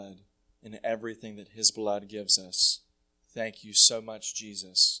in everything that His blood gives us. Thank you so much,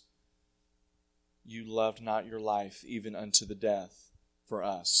 Jesus. You loved not your life even unto the death for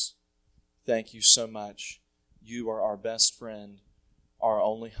us. Thank you so much. You are our best friend, our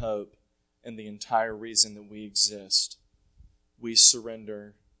only hope, and the entire reason that we exist. We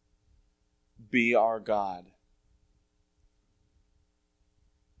surrender. Be our God.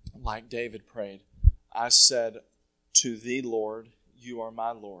 Like David prayed, I said to thee, Lord, you are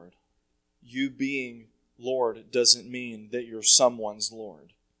my Lord. You being Lord doesn't mean that you're someone's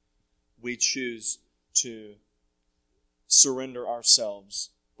Lord. We choose to surrender ourselves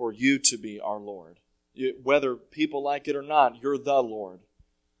for you to be our Lord. Whether people like it or not, you're the Lord.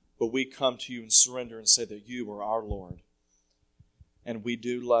 But we come to you and surrender and say that you are our Lord. And we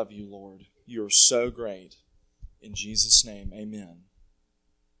do love you, Lord. You are so great. In Jesus' name, amen.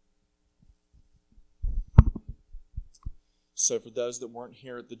 So for those that weren't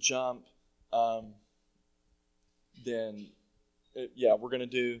here at the jump, we're going to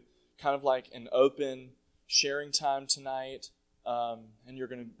do kind of like an open sharing time tonight. And you're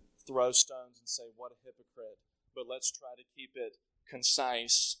going to throw stones and say, what a hypocrite. But let's try to keep it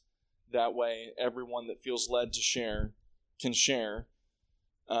concise. That way, everyone that feels led to share can share.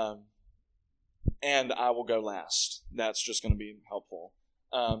 And I will go last. That's just going to be helpful.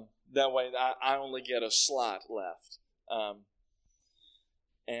 That way, I only get a slot left.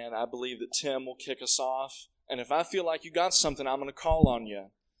 And I believe that Tim will kick us off. And if I feel like you got something, I'm going to call on you.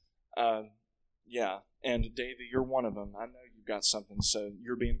 And Davie, you're one of them. I know you've got something, so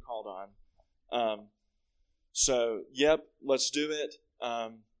you're being called on. Let's do it.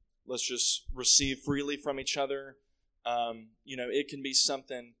 Let's just receive freely from each other. It can be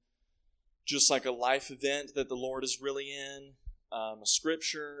something just like a life event that the Lord is really in, a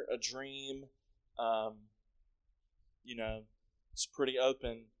scripture, a dream. It's pretty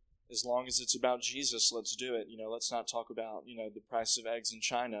open. As long as it's about Jesus, let's do it. Let's not talk about, the price of eggs in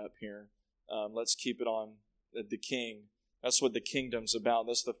China up here. Let's keep it on the King. That's what the kingdom's about.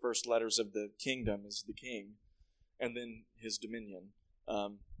 That's the first letters of the kingdom is the King, and then His dominion.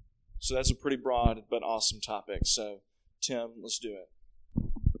 So that's a pretty broad but awesome topic. So, Tim, let's do it.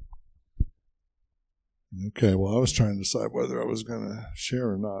 Okay, well, I was trying to decide whether I was going to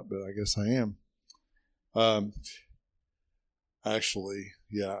share or not, but I guess I am. Actually,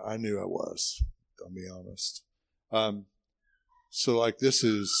 yeah, I knew I was, I'll be honest. So this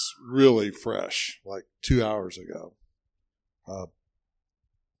is really fresh, like 2 hours ago.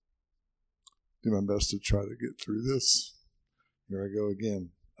 Do my best to try to get through this. Here I go again.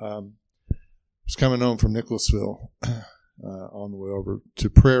 I was coming home from Nicholasville on the way over to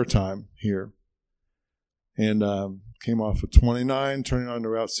prayer time here. And came off of 29, turning on to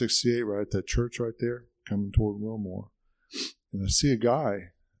Route 68, right at that church right there, coming toward Wilmore. And I see a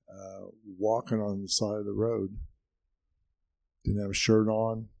guy walking on the side of the road. Didn't have a shirt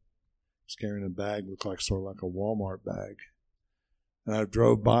on. Was carrying a bag, looked like sort of like a Walmart bag. And I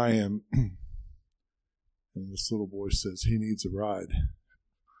drove by him, and this little boy says he needs a ride.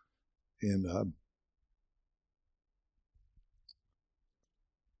 And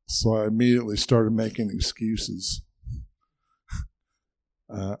so I immediately started making excuses.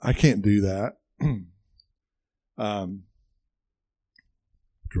 I can't do that.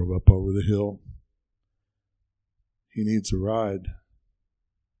 Drove up over the hill. He needs a ride.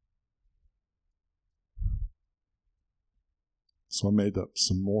 So I made up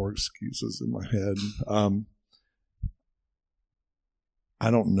some more excuses in my head. I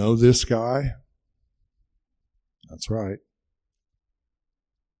don't know this guy. That's right.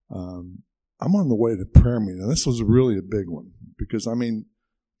 I'm on the way to prayer meeting. This was really a big one because,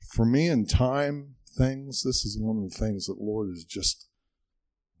 for me in time things, this is one of the things that the Lord is just,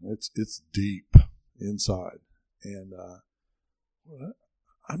 it's deep inside. And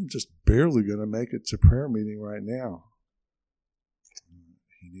I'm just barely going to make it to prayer meeting right now.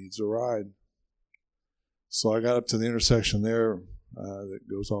 He needs a ride. So I got up to the intersection there that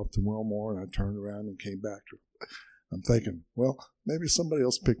goes off to Wilmore, and I turned around and came back. I'm thinking, well, maybe somebody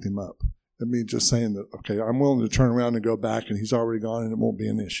else picked him up. I mean, just saying that, okay, I'm willing to turn around and go back, and he's already gone, and it won't be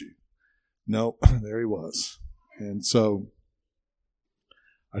an issue. Nope, there he was. And so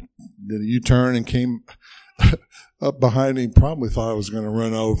I did a U-turn and came up behind him, probably thought I was going to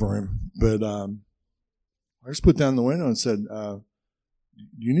run over him. But I just put down the window and said, do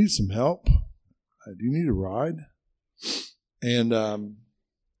you need some help? Do you need a ride? And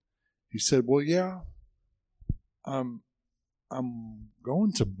he said, well, yeah. I'm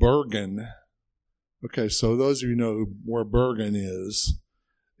going to Bergen. Okay, so those of you know where Bergen is.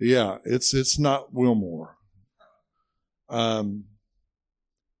 Yeah, it's not Wilmore.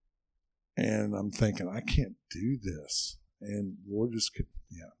 And I'm thinking, I can't do this. And the Lord just could,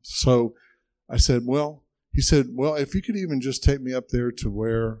 yeah. So I said, he said, if you could even just take me up there to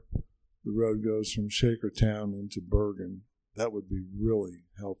where the road goes from Shakertown into Bergen, that would be really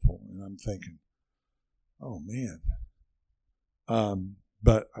helpful. And I'm thinking, oh man.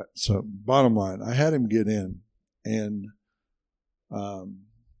 So bottom line, I had him get in, and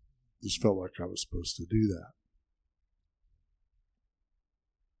just felt like I was supposed to do that.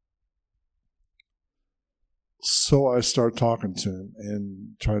 So I started talking to him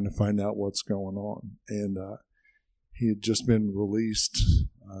and trying to find out what's going on. And he had just been released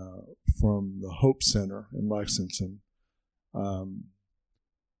from the Hope Center in Lexington.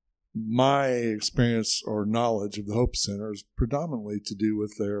 My experience or knowledge of the Hope Center is predominantly to do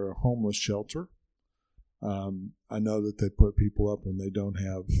with their homeless shelter. I know that they put people up when they don't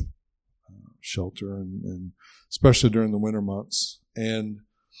have shelter, and especially during the winter months. And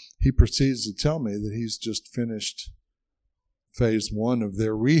he proceeds to tell me that he's just finished phase 1 of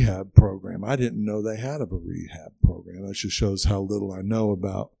their rehab program. I didn't know they had a rehab program. That just shows how little I know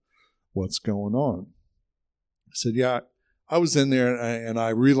about what's going on. I said, yeah, I was in there and I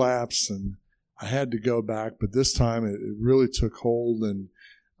relapsed and I had to go back, but this time it really took hold, and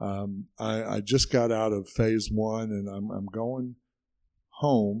I just got out of phase 1 and I'm going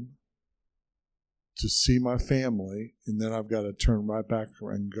home to see my family, and then I've got to turn right back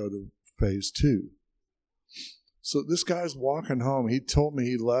and go to phase 2. So this guy's walking home. He told me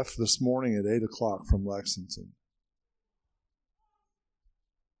he left this morning at 8 o'clock from Lexington.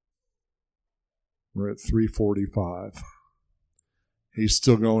 We're at 3:45. He's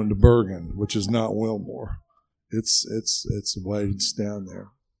still going to Bergen, which is not Wilmore. It's ways down there.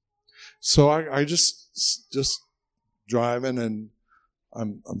 So I just driving, and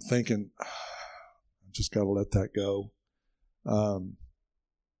I'm thinking, I just got to let that go. And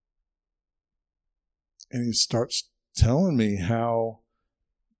he starts telling me how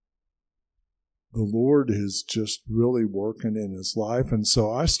the Lord is just really working in his life. And so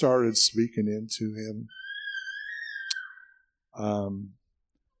I started speaking into him.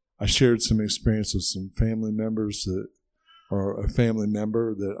 I shared some experience with some family members or a family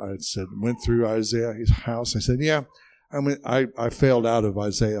member that I had said went through Isaiah's house. I said, yeah, I failed out of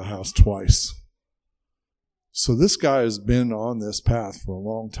Isaiah's house twice. So this guy has been on this path for a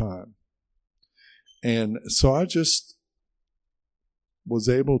long time. And so I just was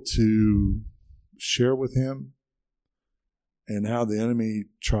able to share with him and how the enemy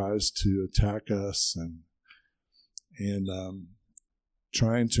tries to attack us, and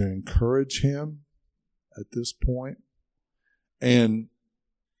trying to encourage him at this point. And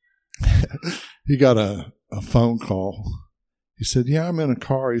he got a phone call. He said, yeah, I'm in a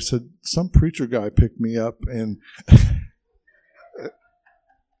car. He said, some preacher guy picked me up, and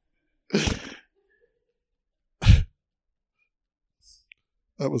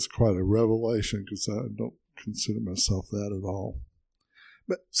that was quite a revelation, because I don't consider myself that at all.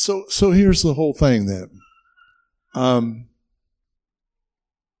 But so here's the whole thing then.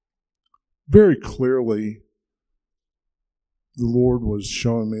 Very clearly, the Lord was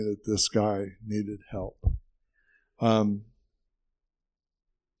showing me that this guy needed help.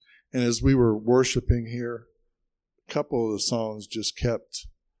 And as we were worshiping here, a couple of the songs just kept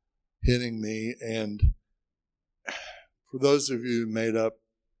hitting me. And for those of you who made up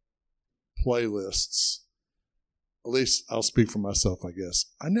playlists, at least I'll speak for myself, I guess.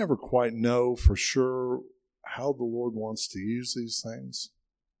 I never quite know for sure how the Lord wants to use these things.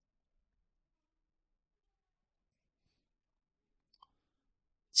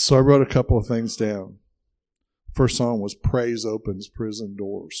 So I wrote a couple of things down. First song was Praise Opens Prison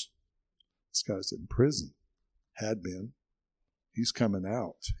Doors. This guy's in prison. Had been. He's coming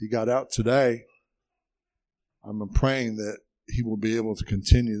out. He got out today. I'm praying that he will be able to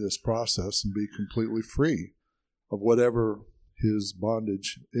continue this process and be completely free of whatever his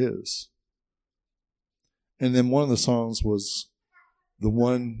bondage is. And then one of the songs was The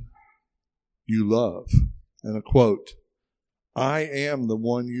One You Love. And a quote, I am the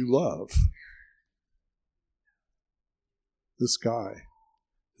one you love. This guy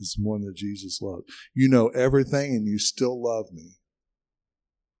is the one that Jesus loved. You know everything and you still love me.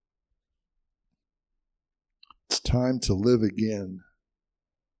 It's time to live again.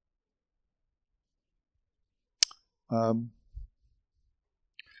 And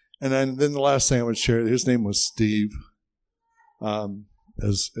then the last thing I would share, his name was Steve.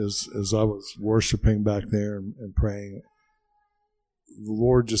 As I was worshiping back there and praying, the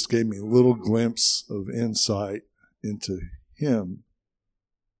Lord just gave me a little glimpse of insight into him.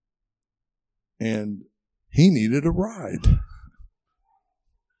 And he needed a ride.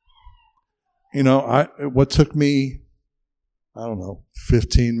 What took me,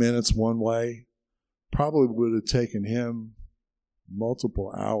 15 minutes one way, probably would have taken him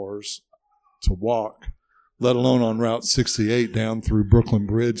multiple hours to walk, let alone on Route 68 down through Brooklyn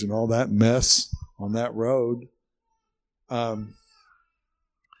Bridge and all that mess on that road.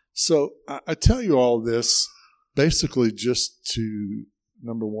 So I tell you all this basically just to,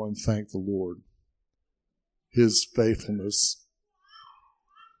 number one, thank the Lord, His faithfulness,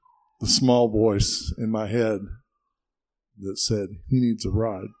 the small voice in my head that said, he needs a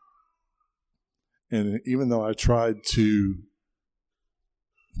ride. And even though I tried to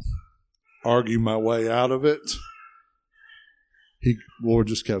argue my way out of it, Lord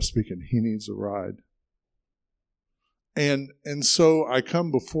just kept speaking, he needs a ride. And so I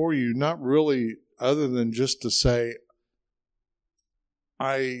come before you not really other than just to say,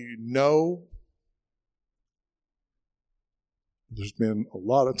 I know there's been a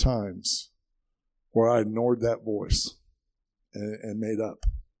lot of times where I ignored that voice and made up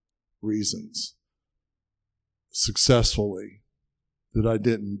reasons successfully that I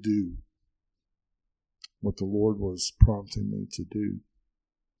didn't do what the Lord was prompting me to do.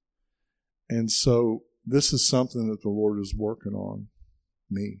 And so this is something that the Lord is working on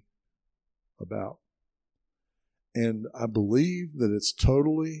me about. And I believe that it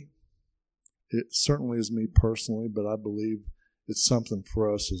certainly is me personally, but I believe it's something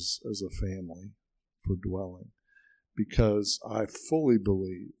for us as a family for dwelling. Because I fully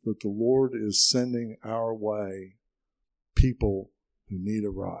believe that the Lord is sending our way people who need a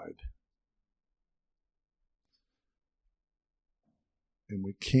ride. And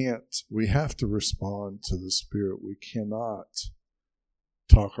we have to respond to the Spirit. We cannot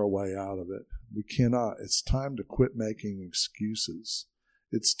talk our way out of it. We cannot. It's time to quit making excuses.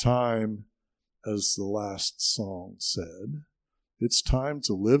 It's time, as the last song said, it's time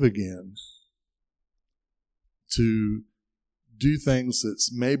to live again. To do things that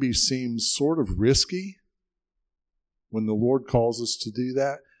maybe seem sort of risky when the Lord calls us to do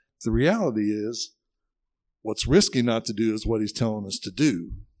that. The reality is, what's risky not to do is what He's telling us to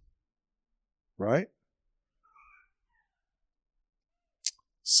do. Right?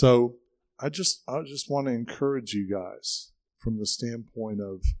 So I just want to encourage you guys from the standpoint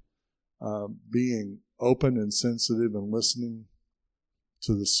of being open and sensitive and listening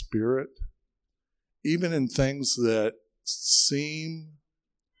to the Spirit, even in things that seem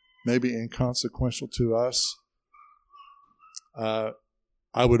maybe inconsequential to us. I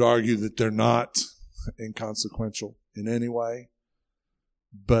would argue that they're not inconsequential in any way,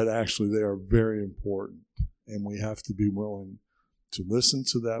 but actually they are very important, and we have to be willing to listen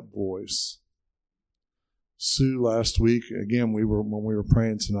to that voice. Sue last week, again, when we were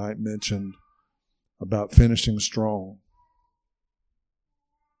praying tonight, mentioned about finishing strong.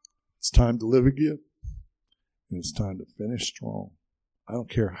 It's time to live again, and it's time to finish strong. I don't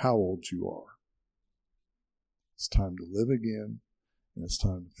care how old you are. It's time to live again, and it's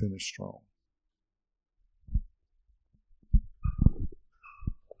time to finish strong.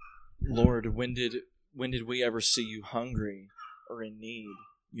 Lord, when did we ever see you hungry or in need?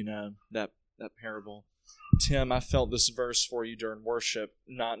 That parable. Tim, I felt this verse for you during worship,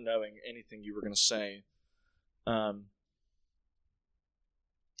 not knowing anything you were going to say.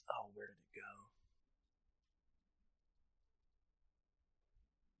 Where did it go?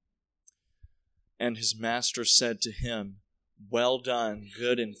 And his master said to him, "Well done,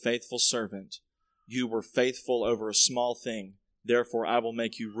 good and faithful servant. You were faithful over a small thing. Therefore I will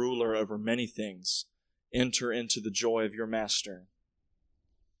make you ruler over many things. Enter into the joy of your master."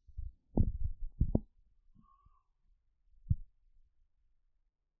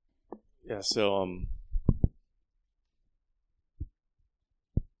 Yeah, so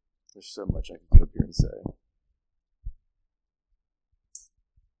there's so much I could get up here and say.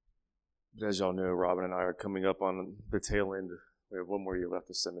 But as y'all know, Robin and I are coming up on the tail end. We have one more year left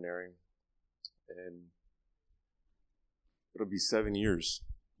of seminary. And it'll be 7 years,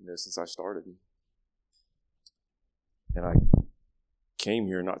 since I started. And I came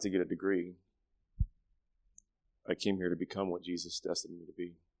here not to get a degree. I came here to become what Jesus destined me to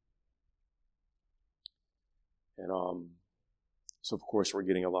be. And so, of course, we're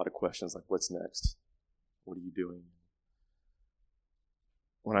getting a lot of questions like, what's next? What are you doing?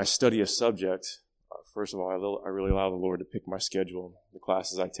 When I study a subject, first of all, I really allow the Lord to pick my schedule, the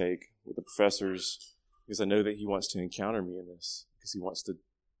classes I take with the professors, because I know that He wants to encounter me in this, because He wants to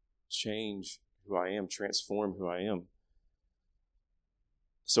change who I am, transform who I am.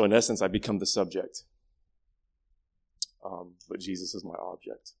 So in essence, I become the subject, but Jesus is my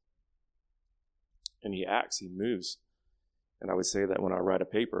object. And He acts, He moves. And I would say that when I write a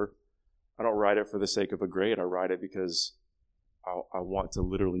paper, I don't write it for the sake of a grade. I write it because I want to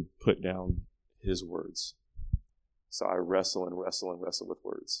literally put down his words. So I wrestle and wrestle and wrestle with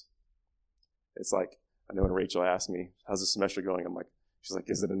words. It's like, I know when Rachel asked me, how's the semester going? She's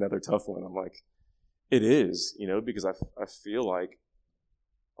like, is it another tough one? I'm like, it is, because I feel like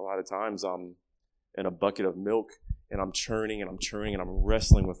a lot of times I'm in a bucket of milk and I'm churning and I'm churning and I'm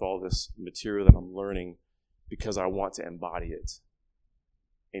wrestling with all this material that I'm learning because I want to embody it.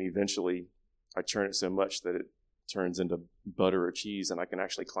 And eventually I churn it so much that it turns into butter or cheese and I can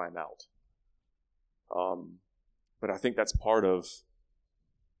actually climb out. But I think that's part of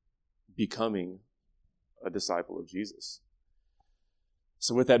becoming a disciple of Jesus.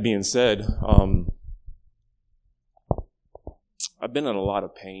 So with that being said, I've been in a lot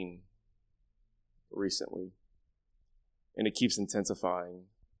of pain recently, and it keeps intensifying.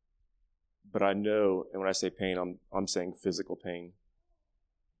 But I know, and when I say pain, I'm saying physical pain.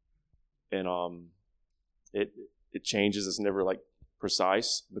 And it changes. It's never like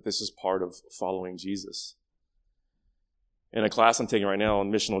precise, but this is part of following Jesus. In a class I'm taking right now on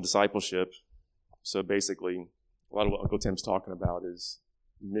missional discipleship, so basically a lot of what Uncle Tim's talking about is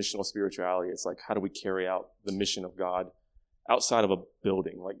missional spirituality. It's like, how do we carry out the mission of God outside of a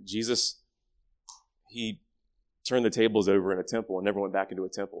building? Like Jesus, he turned the tables over in a temple and never went back into a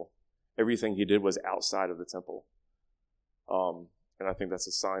temple. Everything he did was outside of the temple. And I think that's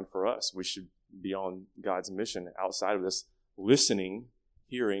a sign for us. We should be on God's mission outside of this, listening,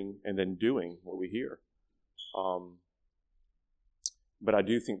 hearing, and then doing what we hear. But I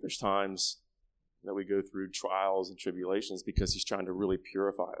do think there's times that we go through trials and tribulations because he's trying to really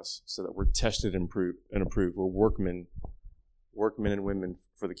purify us so that we're tested and approved. We're workmen and women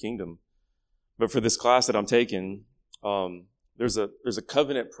for the kingdom. But for this class that I'm taking, there's a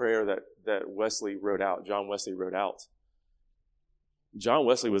covenant prayer that Wesley wrote out. John Wesley wrote out. John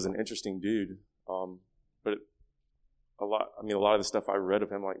Wesley was an interesting dude, but a lot of the stuff I read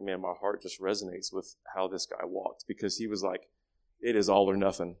of him, like, man, my heart just resonates with how this guy walked, because he was like, it is all or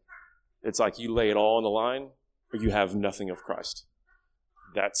nothing. It's like you lay it all on the line, or you have nothing of Christ.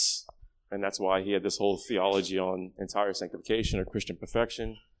 That's why he had this whole theology on entire sanctification or Christian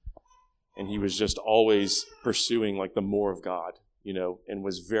perfection. And he was just always pursuing like the more of God, and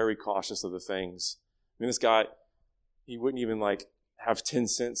was very cautious of the things. I mean, this guy, he wouldn't even like have 10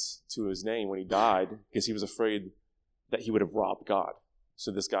 cents to his name when he died because he was afraid that he would have robbed God.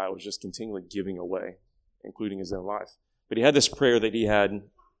 So this guy was just continually giving away, including his own life. But he had this prayer that he had.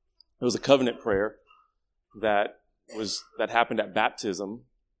 It was a covenant prayer that happened at baptism.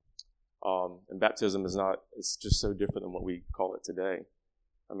 And baptism it's just so different than what we call it today.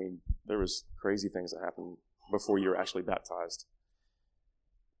 I mean, there was crazy things that happened before you were actually baptized.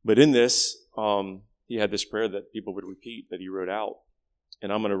 But in this, he had this prayer that people would repeat that he wrote out.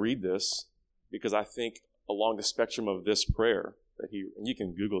 And I'm going to read this because I think along the spectrum of this prayer and you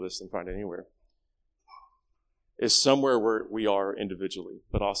can Google this and find it anywhere, is somewhere where we are individually,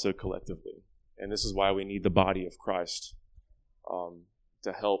 but also collectively. And this is why we need the body of Christ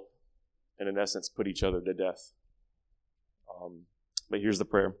to help, and in essence, put each other to death. But here's the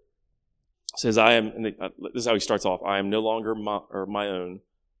prayer. It says, this is how he starts off. I am no longer my own,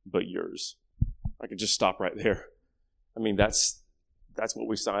 but yours. I could just stop right there. I mean, that's what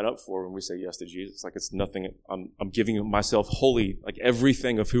we sign up for when we say yes to Jesus. Like, it's nothing. I'm giving myself wholly, like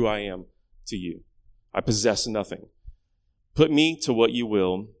everything of who I am, to you. I possess nothing. Put me to what you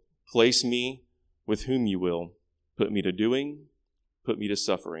will. Place me with whom you will. Put me to doing. Put me to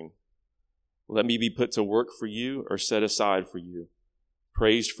suffering. Let me be put to work for you or set aside for you.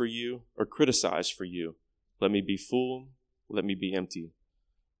 Praised for you or criticized for you. Let me be full. Let me be empty.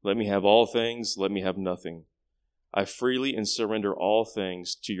 Let me have all things. Let me have nothing. I freely and surrender all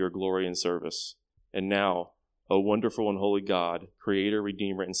things to your glory and service. And now, O wonderful and holy God, Creator,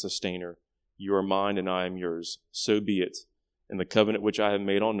 Redeemer, and Sustainer, you are mine and I am yours. So be it. And the covenant which I have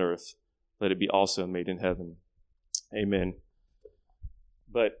made on earth, let it be also made in heaven. Amen.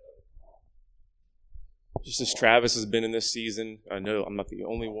 But just as Travis has been in this season, I know I'm not the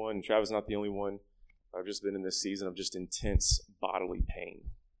only one. Travis is not the only one. I've just been in this season of just intense bodily pain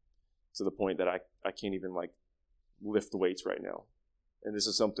to the point that I can't even like lift weights right now. And this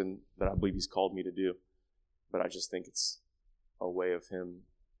is something that I believe he's called me to do. But I just think it's a way of him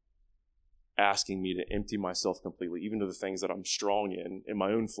asking me to empty myself completely, even to the things that I'm strong in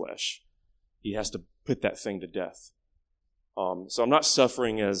my own flesh. He has to put that thing to death. So I'm not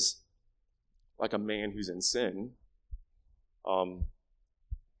suffering as like a man who's in sin.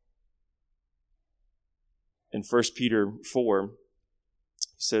 In 1 Peter 4, he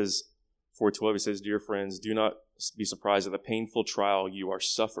says, 4:12, he says, dear friends, do not be surprised at the painful trial you are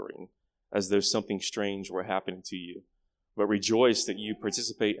suffering, as though something strange were happening to you, but rejoice that you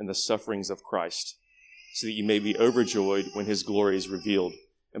participate in the sufferings of Christ, so that you may be overjoyed when his glory is revealed.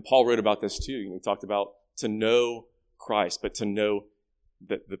 And Paul wrote about this too. He talked about to know Christ, but to know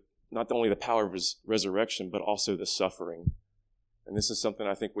that not only the power of his resurrection, but also the suffering. And this is something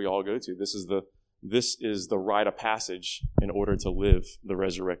I think we all go to. This is the rite of passage in order to live the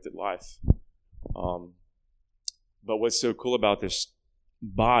resurrected life. But what's so cool about this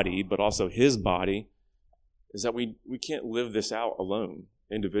body, but also his body, is that we can't live this out alone,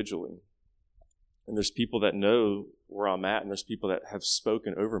 individually. And there's people that know where I'm at, and there's people that have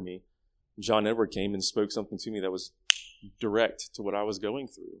spoken over me. John Edward came and spoke something to me that was direct to what I was going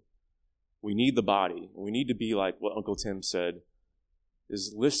through. We need the body. We need to be like what Uncle Tim said,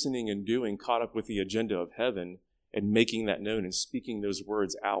 is listening and doing, caught up with the agenda of heaven and making that known and speaking those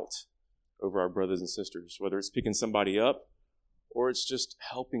words out over our brothers and sisters, whether it's picking somebody up or it's just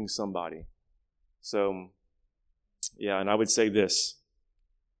helping somebody. So, yeah, and I would say this.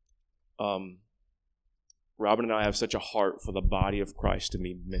 Robin and I have such a heart for the body of Christ to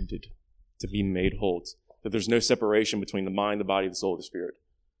be mended, to be made whole, that there's no separation between the mind, the body, the soul, the spirit,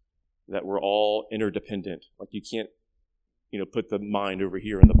 that we're all interdependent. Like you can't, put the mind over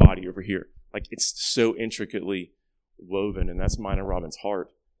here and the body over here. Like it's so intricately woven, and that's mine and Robin's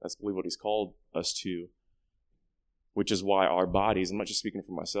heart. That's, I believe, what he's called us to, which is why our bodies, I'm not just speaking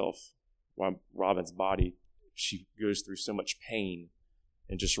for myself, why Robin's body, she goes through so much pain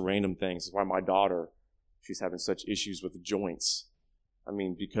and just random things. It's why my daughter, she's having such issues with the joints. I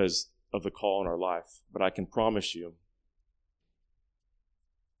mean, because of the call in our life. But I can promise you,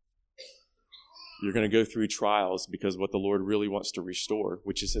 you're going to go through trials because what the Lord really wants to restore,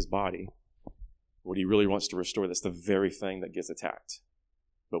 which is his body, what he really wants to restore, that's the very thing that gets attacked.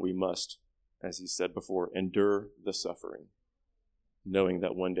 But we must, as he said before, endure the suffering, knowing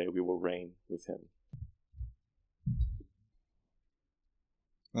that one day we will reign with him.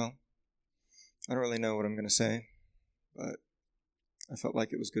 Well, I don't really know what I'm going to say, but I felt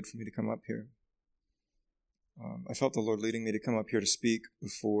like it was good for me to come up here. I felt the Lord leading me to come up here to speak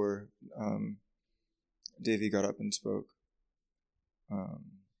before Davie got up and spoke.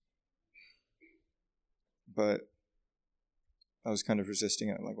 But I was kind of resisting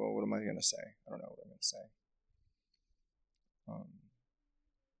it. Like, well, what am I going to say? I don't know what I'm going to say.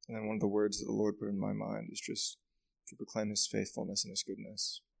 And then one of the words that the Lord put in my mind is just to proclaim his faithfulness and his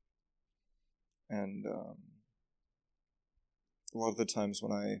goodness. And a lot of the times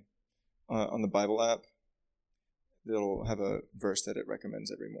when I, on the Bible app, it'll have a verse that it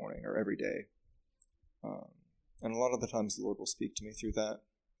recommends every morning or every day. And a lot of the times the Lord will speak to me through that.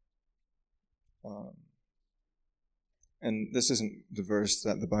 And this isn't the verse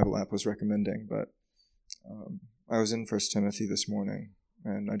that the Bible app was recommending, but I was in 1 Timothy this morning,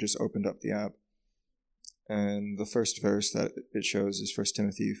 and I just opened up the app. And the first verse that it shows is 1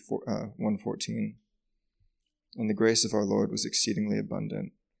 Timothy 1:14. And the grace of our Lord was exceedingly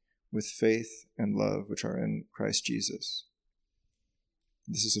abundant, with faith and love which are in Christ Jesus.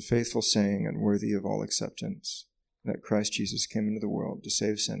 This is a faithful saying and worthy of all acceptance, that Christ Jesus came into the world to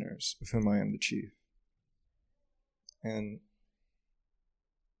save sinners, of whom I am the chief. And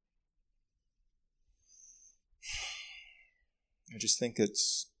I just think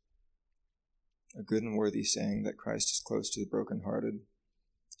it's a good and worthy saying that Christ is close to the brokenhearted,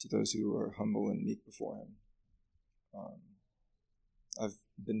 to those who are humble and meek before him. I've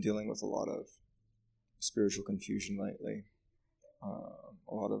been dealing with a lot of spiritual confusion lately,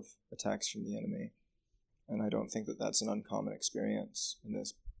 a lot of attacks from the enemy, and I don't think that that's an uncommon experience in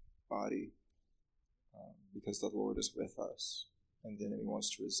this body, because the Lord is with us, and the enemy wants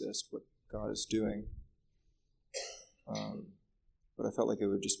to resist what God is doing. But I felt like it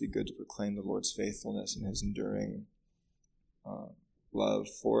would just be good to proclaim the Lord's faithfulness and his enduring love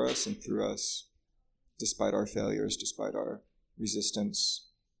for us and through us, despite our failures, despite our resistance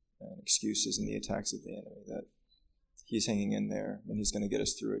and excuses and the attacks of the enemy, that he's hanging in there and he's going to get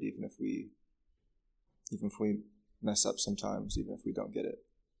us through it, even if we mess up sometimes, even if we don't get it.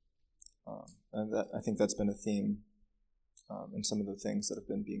 And that, I think that's been a theme in some of the things that have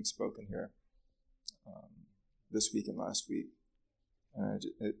been being spoken here this week and last week. And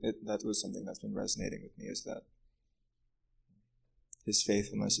that was something that's been resonating with me, is that his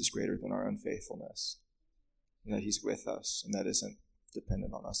faithfulness is greater than our unfaithfulness, and that he's with us, and that isn't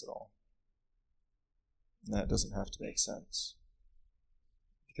dependent on us at all. And that doesn't have to make sense,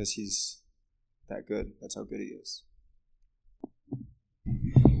 because he's that good. That's how good he is.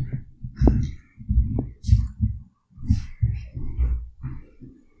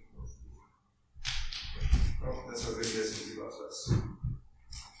 Well, that's how good he is, because he loves us.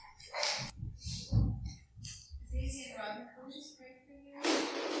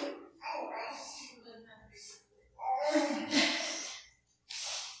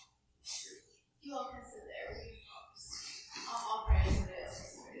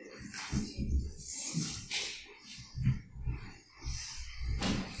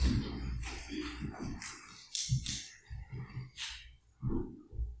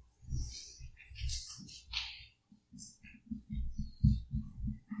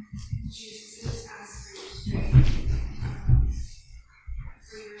 Jesus, just ask for your strength,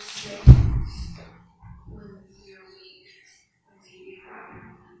 for your strength when we are weak, when we have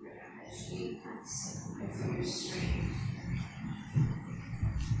as weakness, and for your strength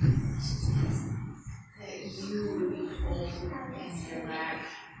that you would be whole in your lack,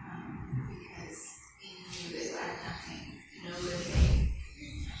 because in you is lack nothing, no good thing.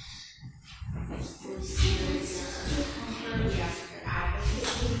 Holy Spirit, we ask for comfort, we ask for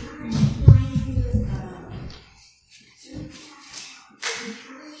advocacy.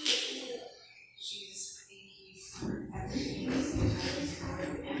 Jesus, thank you for everything that you have for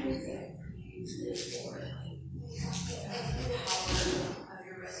everything you live for. The power of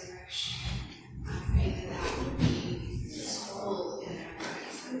your resurrection. I pray that would be full in their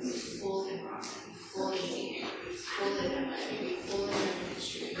lives, that would be full in Robin, be full in me, be full in Emma, be full in their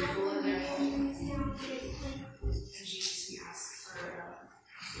ministry, be full in their home. And Jesus, we ask for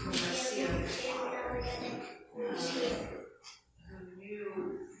mercy of your Father, who knew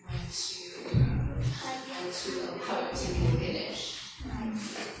when to allow it to be finished, and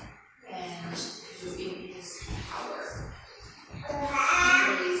who in his power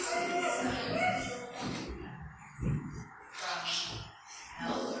raised his son from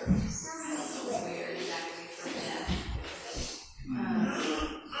hell or where exactly from death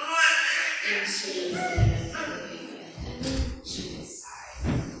into the living and then to his side.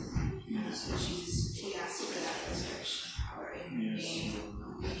 So Jesus, we ask for that resurrection power in your name,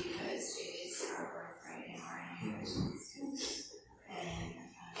 because it is our birthright and our inheritance. And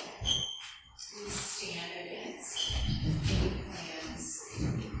we stand against any plans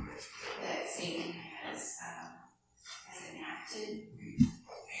that Satan has enacted,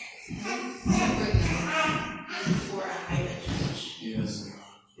 and bring them before a high judge. Yes.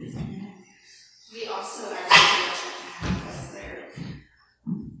 We also are have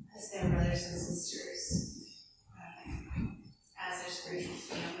as their brothers and sisters, as their spiritual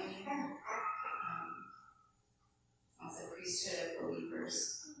family, as a priesthood of believers.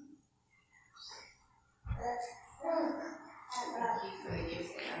 Thank you for the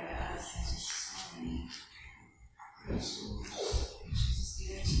gift that are to us and to so many. Jesus, be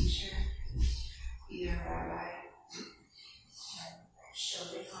their teacher, be their rabbi, show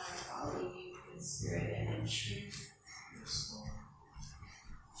them how to follow you in spirit and in truth.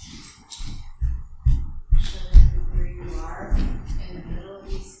 Show them where you are in the middle of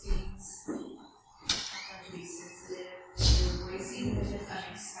these things. Help them to be sensitive to your voice, even if it's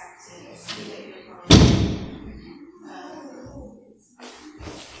unexpected, or something that you're going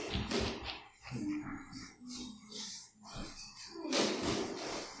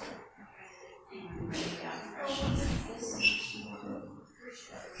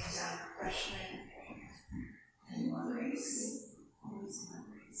refreshment and more grace. Always more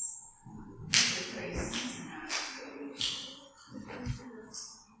grace. Your grace is enough.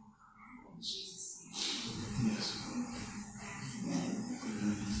 In Jesus' name.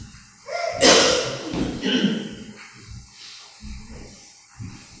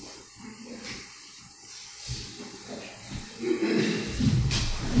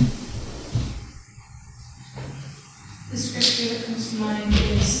 The scripture that comes to mind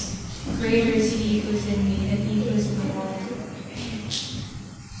is, "Greater is he who is in me than he who is in the world."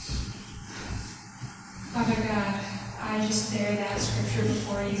 Father God, I just bear that scripture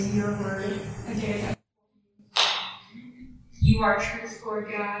before you, your word. I bear that. You are truth, Lord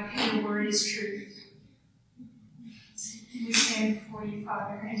God, and your word is truth. And we stand before you,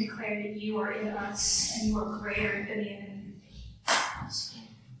 Father, and declare that you are in us and you are greater than the enemy.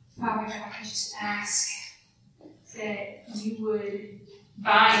 Father God, I just ask that you would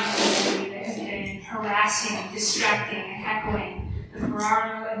bind the enemy that has been harassing, distracting, and echoing the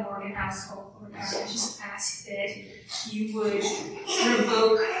Ferraro and Morgan household. Lord God, I just ask that you would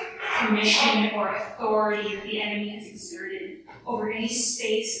revoke permission or authority that the enemy has exerted over any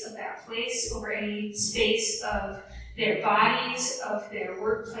space of that place, over any space of their bodies, of their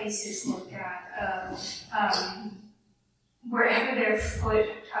workplaces, Lord God, of wherever their foot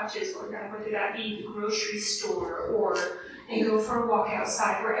touches, Lord God, whether that be the grocery store or they go for a walk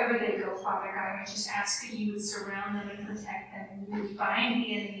outside, wherever they go, Father God, I just ask that you would surround them and protect them, and you would bind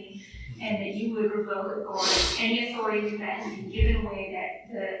the enemy, and that you would revoke authority, any authority that has been given away,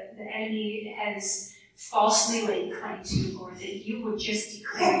 that the enemy has falsely laid claim to, Lord, that you would just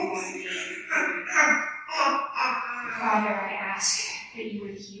declare your name. Father, I ask that you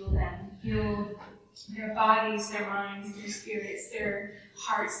would heal them, heal their bodies, their minds, their spirits, their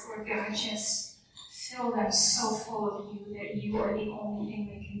hearts, Lord God. Just fill them so full of you that you are the only thing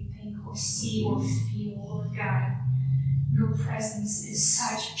they can think or see or feel, Lord God. your presence is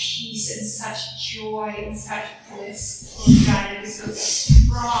such peace and such joy and such bliss. Lord God, it is so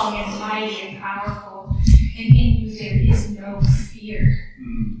strong and mighty and powerful. And in you there is no fear.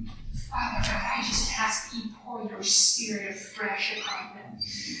 Father God, I just ask that you pour your spirit afresh upon them.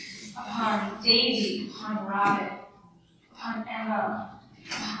 Upon Davie, upon Robin, upon Emma,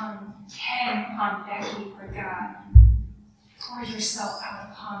 upon Ken, upon Becky, Lord God. Pour yourself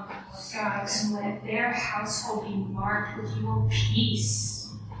out upon them, Lord God, and let their household be marked with your peace,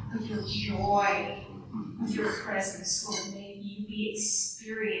 with your joy, with your presence, Lord. May you be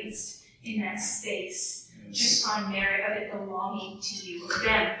experienced in that space, just on merit of it belonging to you, of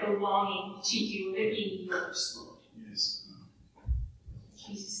them belonging to you, of it being yours, Lord. Yes.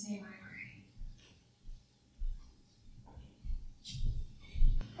 In Jesus' name I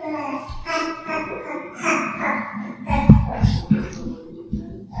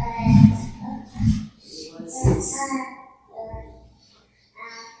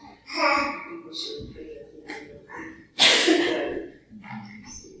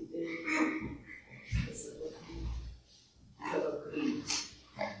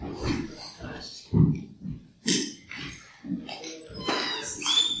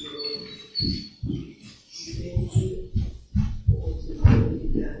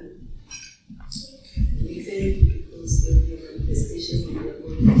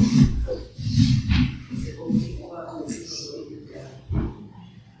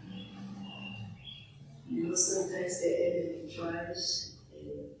Sometimes the enemy tries, and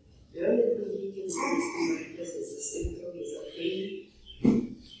the only thing he can do is to manifest as a symptom, is a pain.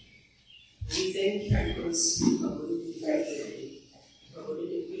 We thank you because you have already died already. You have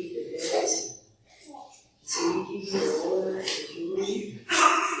already paid the debt. So we give you the honor and the glory.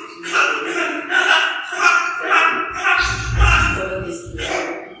 Cover this blood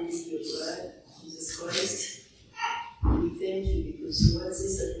with your blood, Jesus Christ. We thank you because once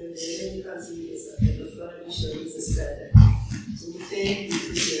it's that when the enemy comes in, it's like the flood, we shall raise a standard. So we thank you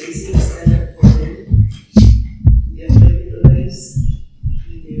because you are raising a standard for them in their private lives,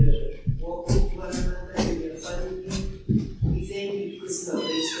 in their walk with one another, in their family. We thank you because you have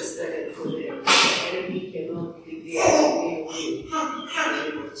raised a standard for them. The enemy cannot prevail away in the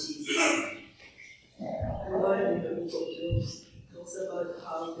name of Jesus. Lord, in the book of Job talks about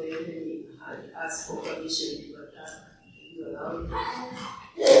how the enemy had asked for permission to attack. You allowed it.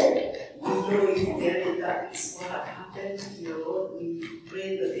 We know if there that is what had happened, Lord, we pray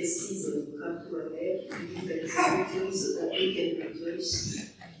that this season will come to an end. We give them victory so that they can rejoice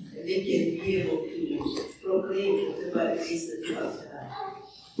and they can be able to proclaim whatever it is that you have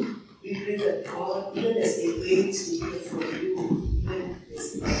done. We pray that God, even as they wait to hear from you, even as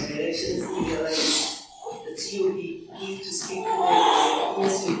directions in their lives, that you will be able to speak to them,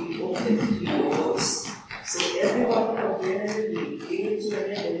 ears will be open to your voice. So everyone from the enemy, bring it to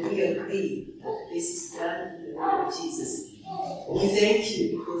an end, and we agree that this is done in the name of Jesus. We thank you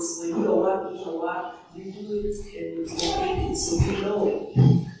because when you are working, you do it and you complete it. So we know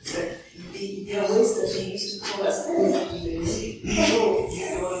that there are ways that you used to call us in the music. We know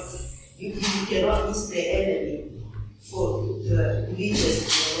you cannot use the enemy for the religious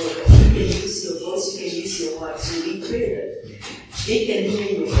Lord. You can use your voice, you can use your words. So we pray that they can hear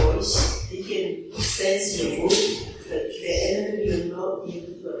your voice. They can sense your voice, but the enemy will not be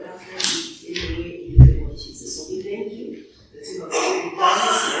able to attack them in the way in the name of Jesus. So we thank you that you have already done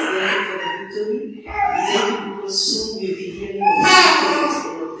this. We thank you for the victory. We thank you because soon we'll be hearing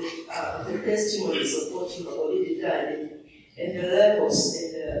of the testimonies of what you have already done and the levels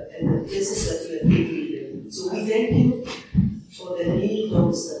and the places that you are taking them. So we thank you for the new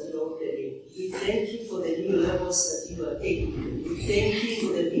doors that you are opening. We thank you for the new levels that you are taking them. We thank you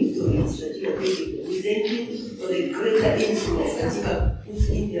for the victories that you are taking them. We thank you for the greater influence that you have put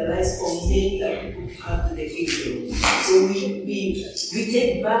in their lives for many that people have to the kingdom. So we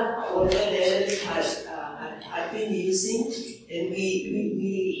take back whatever the enemy had been using, and we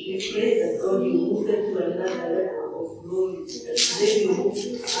pray that God will move them to another level of glory, that they will move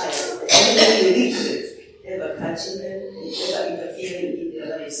higher, and they will regret ever catching them, and ever interfering in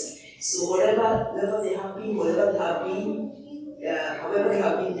their lives. So whatever they have been, however they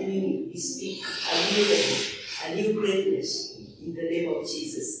have been doing, we speak a new greatness in the name of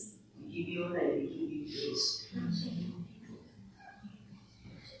Jesus. We give you honor and we give you praise.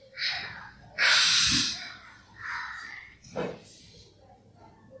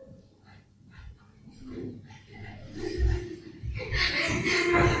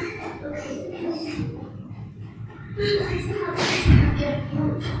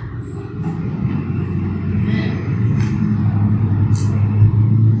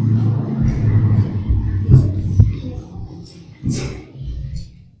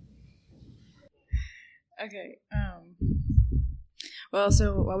 Okay. Well,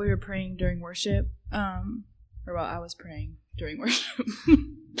 so while we were praying during worship, or while I was praying during worship,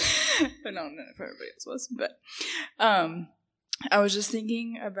 but no, if everybody else was, but I was just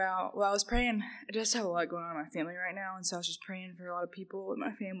thinking about, I was praying, I just have a lot going on in my family right now, and so I was just praying for a lot of people in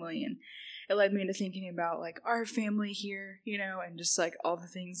my family, and it led me into thinking about, like, our family here, you know, and just, like, all the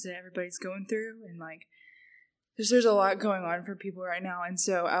things that everybody's going through, and, like, there's a lot going on for people right now, and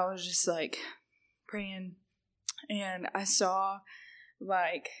so I was just, like, praying, and I saw,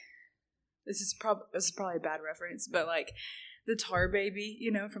 like, this is probably a bad reference, but, like, the tar baby,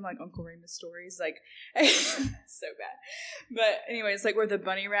 you know, from, like, Uncle Remus stories, like, so bad. But anyways, like, where the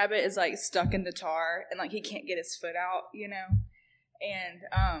bunny rabbit is, like, stuck in the tar, and, like, he can't get his foot out, you know,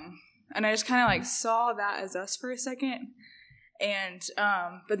 and I just kind of, like, saw that as us for a second, and,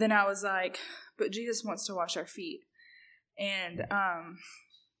 but then I was like, but Jesus wants to wash our feet, and,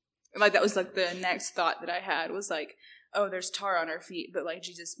 like, that was, like, the next thought that I had was, like, oh, there's tar on our feet, but, like,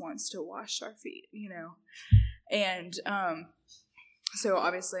 Jesus wants to wash our feet, you know, and, so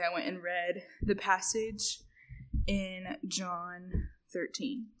obviously I went and read the passage in John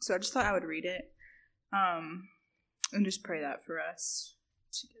 13, so I just thought I would read it, and just pray that for us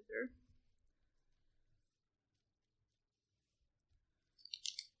together.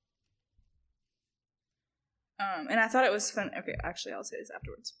 And I thought it was fun. Okay, actually, I'll say this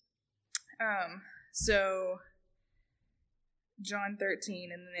afterwards. So John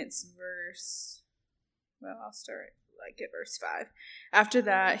 13, and then it's I'll start at verse 5. After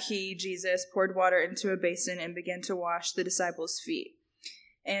that, Jesus, poured water into a basin and began to wash the disciples' feet,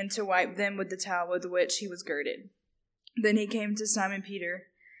 and to wipe them with the towel with which he was girded. Then he came to Simon Peter,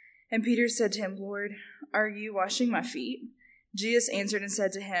 and Peter said to him, Lord, are you washing my feet? Jesus answered and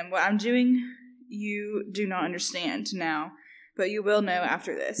said to him, what I'm doing you do not understand now, but you will know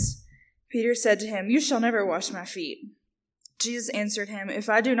after this. Peter said to him, you shall never wash my feet. Jesus answered him, if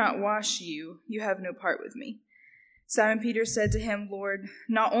I do not wash you, you have no part with me. Simon Peter said to him, Lord,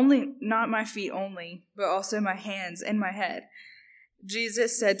 not my feet only, but also my hands and my head.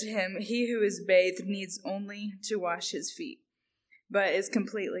 Jesus said to him, he who is bathed needs only to wash his feet, but is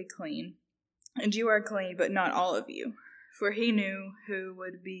completely clean. And you are clean, but not all of you. For he knew who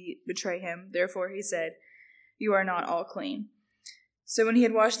would betray him. Therefore he said, you are not all clean. So when he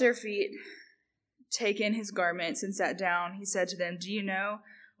had washed their feet, taken his garments, and sat down, he said to them, do you know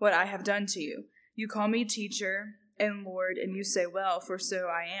what I have done to you? You call me teacher and Lord, and you say, well, for so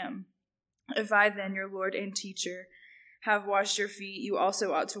I am. If I then, your Lord and teacher, have washed your feet, you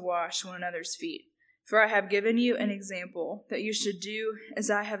also ought to wash one another's feet. For I have given you an example, that you should do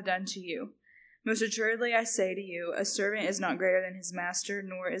as I have done to you. Most assuredly I say to you, a servant is not greater than his master,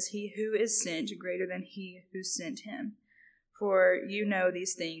 nor is he who is sent greater than he who sent him. For if you know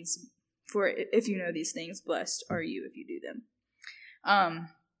these things, blessed are you if you do them.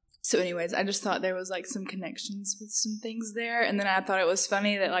 So anyways, I just thought there was, like, some connections with some things there, and then I thought it was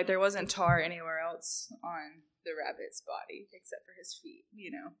funny that, like, there wasn't tar anywhere else on the rabbit's body except for his feet,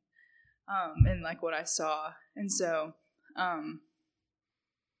 you know, and, like, what I saw. And so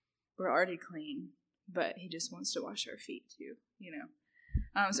we're already clean, but he just wants to wash our feet too, you know.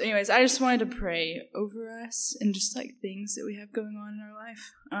 So anyways, I just wanted to pray over us and just, like, things that we have going on in our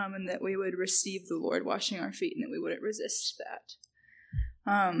life, and that we would receive the Lord washing our feet, and that we wouldn't resist that.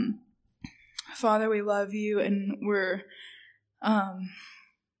 Father, we love you, and we're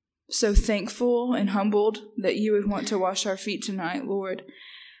so thankful and humbled that you would want to wash our feet tonight, Lord.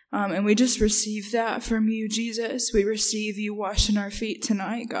 And we just receive that from you, Jesus. We receive you washing our feet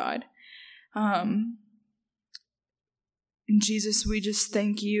tonight, God. And Jesus, we just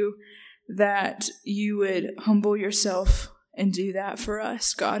thank you that you would humble yourself and do that for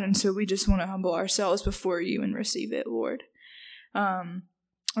us, God. And so we just want to humble ourselves before you and receive it, Lord. And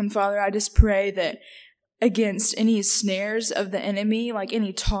Father, I just pray that against any snares of the enemy, like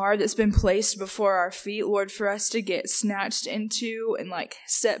any tar that's been placed before our feet, Lord, for us to get snatched into and, like,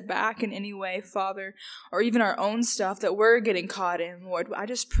 set back in any way, Father, or even our own stuff that we're getting caught in, Lord. I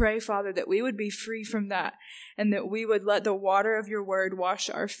just pray, Father, that we would be free from that, and that we would let the water of your word wash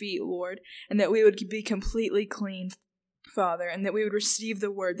our feet, Lord, and that we would be completely clean, Father, and that we would receive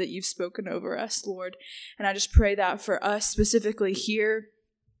the word that you've spoken over us, Lord. And I just pray that for us specifically here,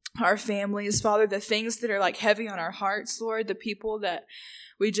 our families, Father, the things that are, like, heavy on our hearts, Lord, the people that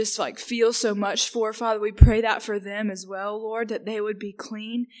we just, like, feel so much for, Father, we pray that for them as well, Lord, that they would be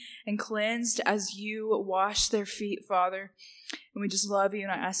clean and cleansed as you wash their feet, Father. And we just love you,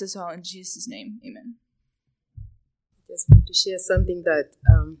 and I ask this all in Jesus' name. Amen. I just want to share something that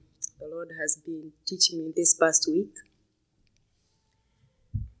the Lord has been teaching me this past week.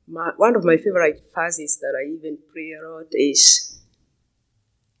 One of my favorite verses that I even pray a lot is,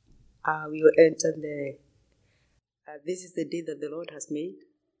 we will enter this is the day that the Lord has made,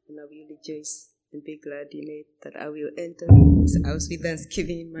 and I will rejoice and be glad in it, that I will enter his house with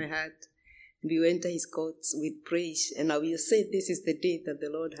thanksgiving in my heart, and we will enter his courts with praise, and I will say, this is the day that the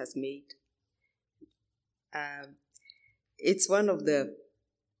Lord has made. It's one of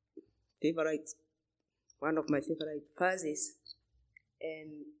my favorite verses,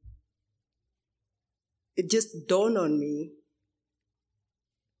 and it just dawned on me,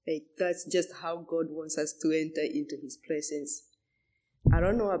 like that's just how God wants us to enter into his presence. I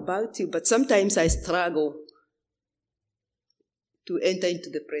don't know about you, but sometimes I struggle to enter into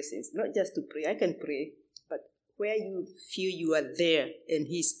the presence, not just to pray. I can pray, but where you feel you are there and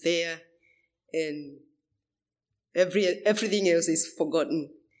he's there and everything else is forgotten.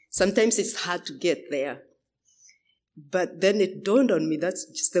 Sometimes it's hard to get there. But then it dawned on me, that's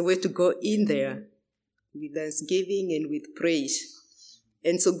just the way to go in there, with thanksgiving and with praise.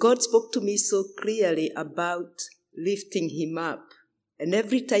 And so God spoke to me so clearly about lifting him up. And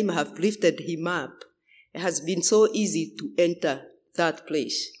every time I have lifted him up, it has been so easy to enter that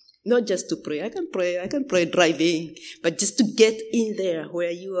place. Not just to pray. I can pray driving, but just to get in there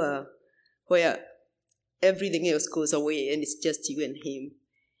where you are, where everything else goes away and it's just you and him.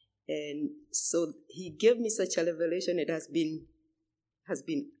 And so he gave me such a revelation. It has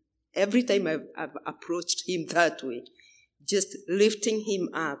been every time I've approached him that way, just lifting him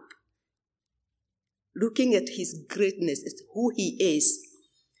up, looking at his greatness, at who he is.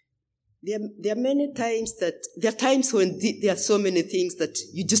 There are many times there are times when there are so many things that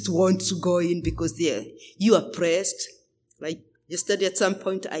you just want to go in because you are pressed. Like yesterday at some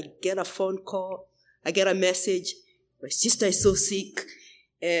point, I get a phone call, I get a message, my sister is so sick,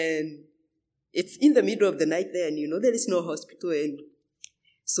 and it's in the middle of the night there, and there is no hospital, and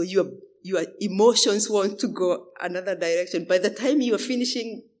so your emotions want to go another direction. By the time you are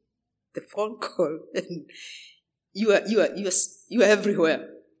finishing the phone call, and you are everywhere.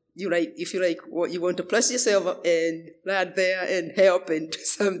 You feel like you want to place yourself and lie there and help and do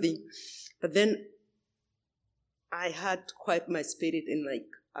something, but then I had to quiet my spirit and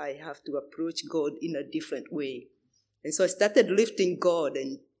I have to approach God in a different way. And so I started lifting God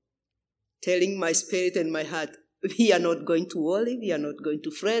and telling my spirit and my heart, we are not going to worry, we are not going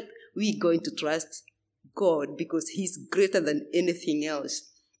to fret, we are going to trust God because he's greater than anything else.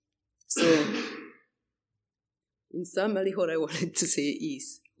 So, in summary, what I wanted to say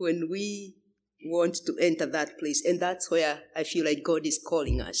is, when we want to enter that place, and that's where I feel like God is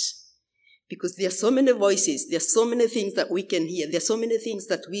calling us. Because there are so many voices, there are so many things that we can hear, there are so many things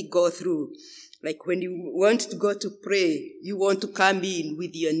that we go through. Like when you want to go to pray, you want to come in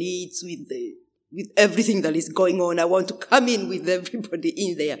with your needs, with everything that is going on. I want to come in with everybody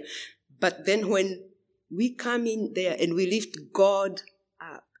in there. But then when we come in there and we lift God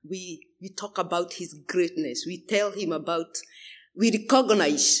up, we talk about his greatness. We tell him we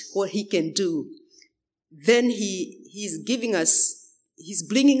recognize what he can do. Then he's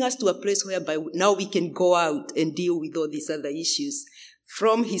bringing us to a place whereby now we can go out and deal with all these other issues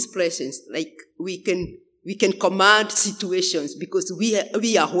from his presence. Like we can command situations because we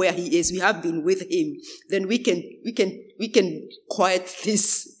are where he is. We have been with him. Then we can quiet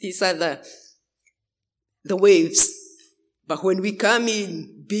the waves. But when we come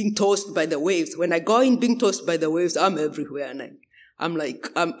in being tossed by the waves, when I go in being tossed by the waves, I'm everywhere and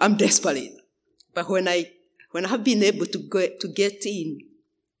I'm desperate. But when I have been able to get in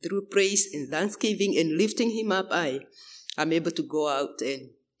through praise and thanksgiving and lifting him up, I'm able to go out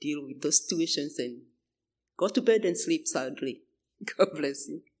and deal with those situations and go to bed and sleep soundly. God bless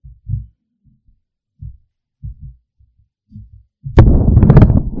you.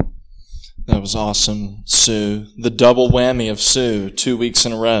 That was awesome, Sue. The double whammy of Sue 2 weeks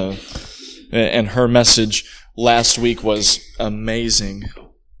in a row. And her message last week was amazing.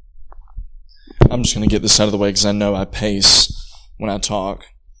 I'm just going to get this out of the way because I know I pace when I talk.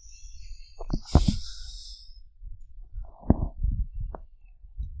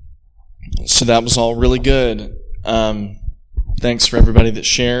 So that was all really good. Thanks for everybody that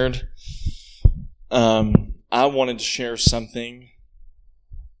shared. I wanted to share something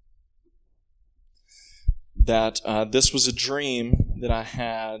that this was a dream that I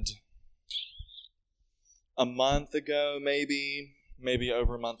had a month ago, maybe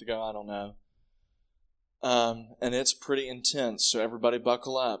over a month ago, I don't know. And it's pretty intense, so everybody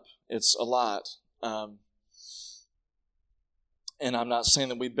buckle up. It's a lot. And I'm not saying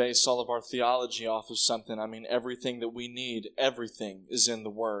that we base all of our theology off of something. I mean, everything that we need, everything is in the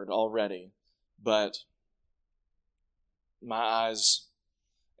Word already. But my eyes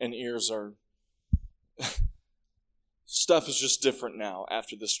and ears are... Stuff is just different now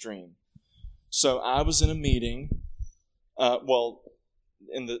after this dream. So I was in a meeting.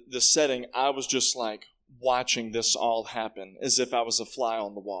 In the setting, I was just like watching this all happen as if I was a fly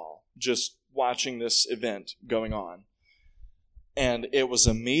on the wall, just watching this event going on. And it was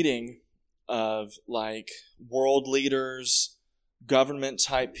a meeting of like world leaders, government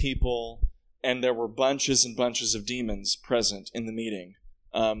type people, and there were bunches and bunches of demons present in the meeting.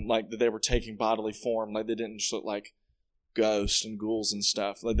 Like they were taking bodily form, like they didn't just look like ghosts and ghouls and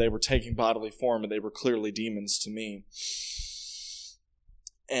stuff. Like they were taking bodily form, and they were clearly demons to me.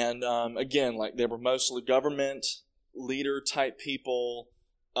 And again, like they were mostly government leader type people,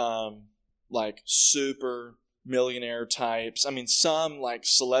 like super millionaire types. I mean, some like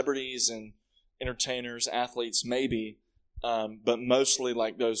celebrities and entertainers, athletes, maybe, but mostly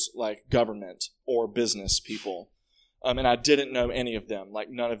like those like government or business people. And I didn't know any of them. Like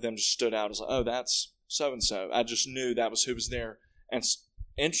none of them just stood out as like, oh, that's so-and-so. I just knew that was who was there. And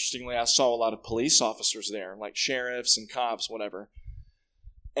interestingly, I saw a lot of police officers there, like sheriffs and cops, whatever.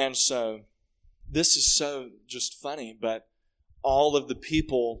 And so this is so just funny, but all of the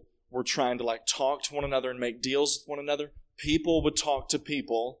people were trying to like talk to one another and make deals with one another. People would talk to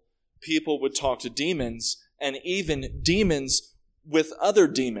people. People would talk to demons, and even demons with other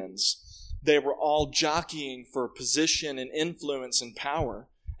demons. They were all jockeying for position and influence and power.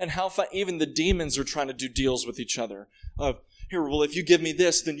 And how even the demons are trying to do deals with each other. Of, here, well, if you give me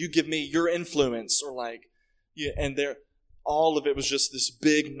this, then you give me your influence. Or like, yeah, and all of it was just this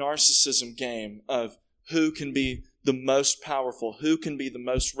big narcissism game of who can be the most powerful, who can be the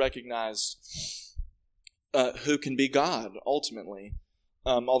most recognized, who can be God, ultimately.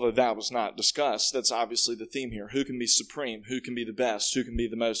 Although that was not discussed, that's obviously the theme here. Who can be supreme? Who can be the best? Who can be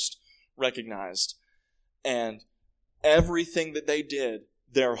the most recognized? And everything that they did,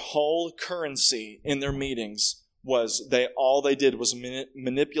 their whole currency in their meetings was all they did was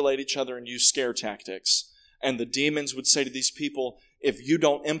manipulate each other and use scare tactics. And the demons would say to these people, if you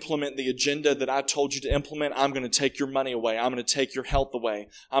don't implement the agenda that I told you to implement, I'm going to take your money away. I'm going to take your health away.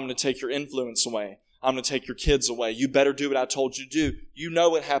 I'm going to take your influence away. I'm going to take your kids away. You better do what I told you to do. You know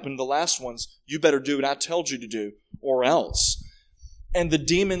what happened to the last ones. You better do what I told you to do, or else. And the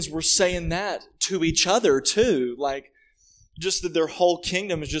demons were saying that to each other too. Like, just that their whole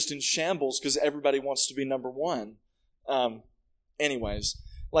kingdom is just in shambles because everybody wants to be number one. Anyways,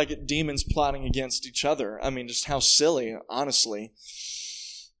 like demons plotting against each other. I mean, just how silly, honestly.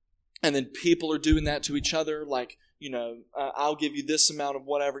 And then people are doing that to each other. Like, I'll give you this amount of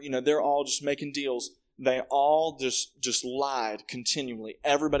whatever. They're all just making deals. They all just lied continually.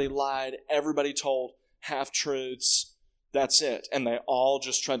 Everybody lied. Everybody told half-truths. That's it. And they all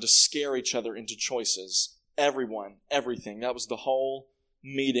just tried to scare each other into choices. Everyone, everything. That was the whole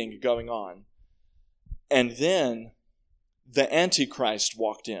meeting going on. And then the Antichrist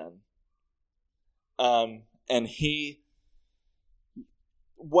walked in. And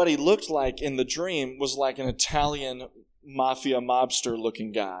what he looked like in the dream was like an Italian mafia mobster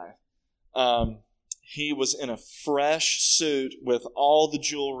looking guy. He was in a fresh suit with all the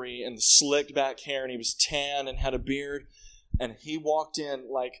jewelry and the slicked back hair, and he was tan and had a beard. And he walked in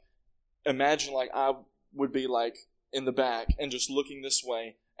like, imagine like I would be like in the back and just looking this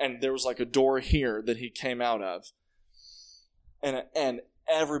way, and there was like a door here that he came out of. And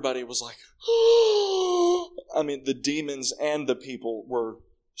everybody was like, I mean, the demons and the people were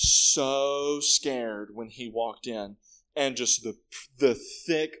so scared when he walked in. And just the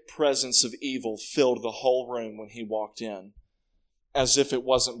thick presence of evil filled the whole room when he walked in. As if it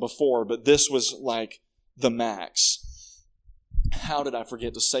wasn't before, but this was like the max. How did I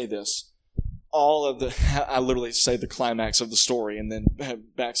forget to say this? I literally say the climax of the story and then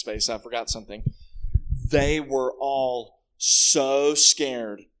backspace, I forgot something. They were all so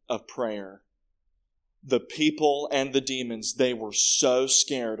scared of prayer. The people and the demons, they were so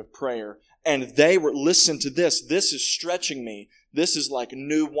scared of prayer. And they were, listen to this is stretching me. This is like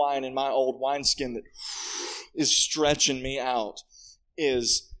new wine in my old wineskin that is stretching me out.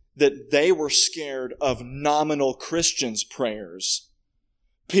 Is that they were scared of nominal Christians' prayers.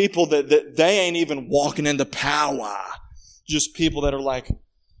 People that they ain't even walking into power. Just people that are like,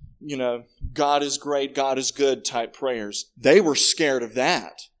 God is great, God is good type prayers. They were scared of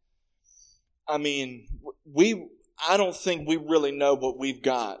that. I mean, I don't think we really know what we've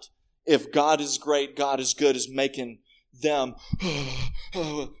got. If God is great, God is good is making them,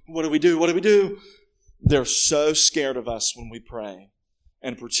 what do we do? What do we do? They're so scared of us when we pray.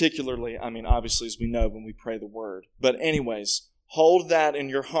 And particularly, I mean, obviously, as we know, when we pray the word. But anyways, hold that in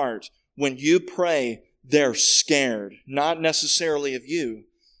your heart. When you pray, they're scared. Not necessarily of you,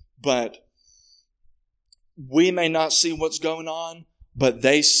 But we may not see what's going on, but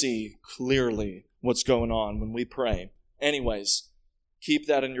they see clearly what's going on when we pray. Anyways, keep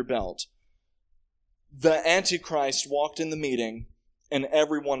that in your belt. The Antichrist walked in the meeting, and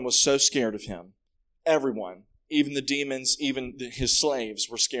everyone was so scared of him. Everyone. Even the demons, even his slaves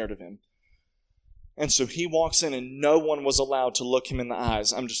were scared of him. And so he walks in, and no one was allowed to look him in the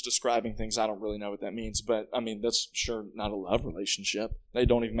eyes. I'm just describing things. I don't really know what that means, but that's sure not a love relationship. They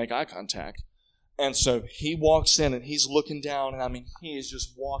don't even make eye contact. And so he walks in, and he's looking down, and he is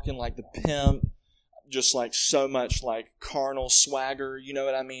just walking like the pimp, just like so much like carnal swagger, you know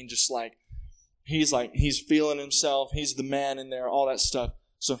what I mean? Just like he's feeling himself, he's the man in there, all that stuff.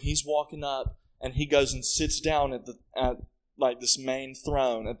 So he's walking up, and he goes and sits down at like this main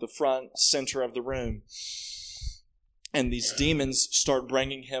throne at the front center of the room. And these demons start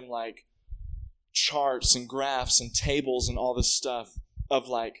bringing him like charts and graphs and tables and all this stuff of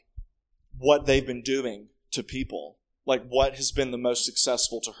like what they've been doing to people, like what has been the most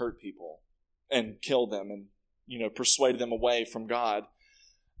successful to hurt people and kill them and, persuade them away from God.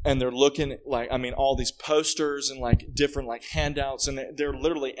 And they're looking at all these posters and like different like handouts, and they're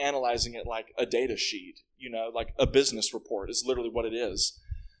literally analyzing it like a data sheet, like a business report is literally what it is.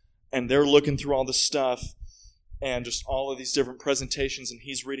 And they're looking through all this stuff and just all of these different presentations, and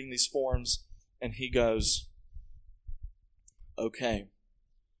he's reading these forms, and he goes, okay,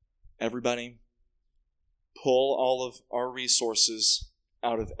 everybody, pull all of our resources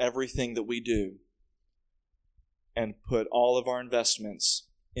out of everything that we do and put all of our investments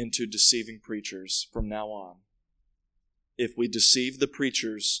into deceiving preachers from now on. If we deceive the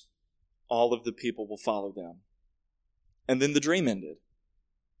preachers, all of the people will follow them. And then the dream ended.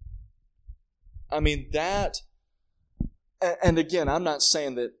 And again, I'm not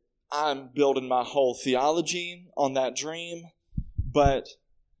saying that I'm building my whole theology on that dream, but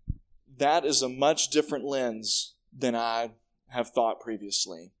that is a much different lens than I have thought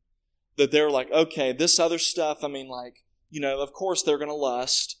previously. That they're like, okay, this other stuff, of course they're going to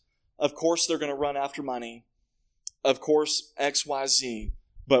lust. Of course they're going to run after money. Of course X, Y, Z.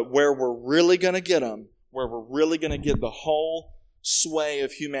 But where we're really going to get them, where we're really going to get the whole sway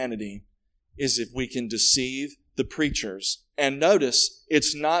of humanity, is if we can deceive the preachers. And notice,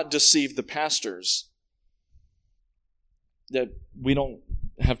 it's not deceive the pastors. That we don't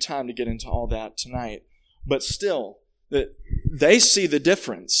have time to get into all that tonight. But still, that they see the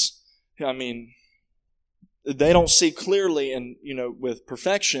difference. They don't see clearly and, with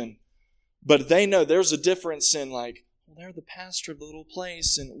perfection, but they know there's a difference in they're the pastor of the little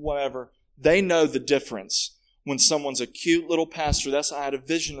place and whatever. They know the difference when someone's a cute little pastor. I had a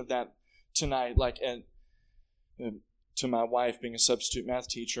vision of that tonight, to my wife being a substitute math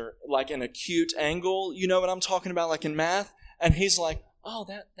teacher, like an acute angle. You know what I'm talking about, like in math? And he's like, oh,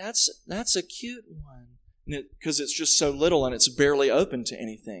 that's a cute one. Because it's just so little and it's barely open to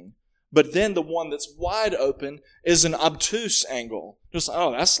anything. But then the one that's wide open is an obtuse angle. Just,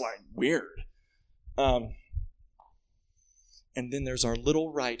 that's like weird. And then there's our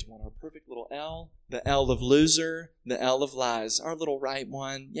little right one, our perfect little L, the L of loser, the L of lies. Our little right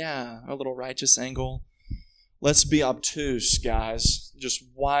one, yeah, our little righteous angle. Let's be obtuse, guys. Just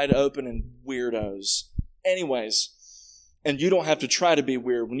wide open and weirdos. Anyways, and you don't have to try to be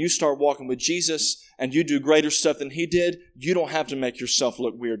weird. When you start walking with Jesus and you do greater stuff than He did, you don't have to make yourself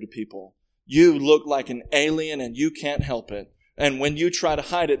look weird to people. You look like an alien and you can't help it. And when you try to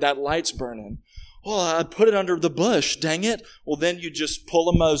hide it, that light's burning. Oh, I put it under the bush, dang it. Well, then you just pull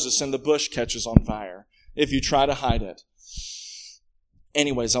a Moses and the bush catches on fire if you try to hide it.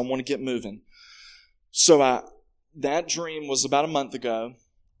 Anyways, I want to get moving. So that dream was about a month ago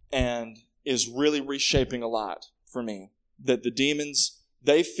and is really reshaping a lot for me. That the demons,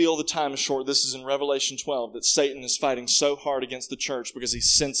 they feel the time is short. This is in Revelation 12, that Satan is fighting so hard against the church because he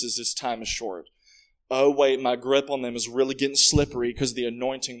senses his time is short. Oh, wait, my grip on them is really getting slippery because the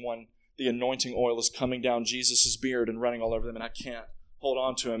anointing oil is coming down Jesus' beard and running all over them, and I can't hold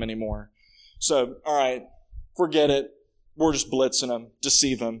on to him anymore. So, all right, forget it. We're just blitzing them,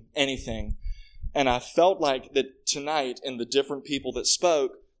 deceive them, anything. And I felt like that tonight in the different people that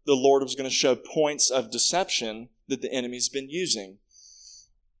spoke, the Lord was going to show points of deception that the enemy's been using.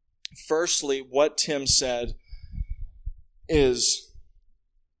 Firstly, what Tim said is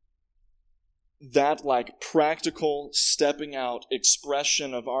that practical stepping out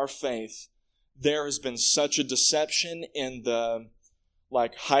expression of our faith. There has been such a deception in the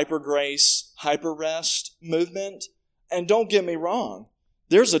hyper grace, hyper rest movement. And don't get me wrong,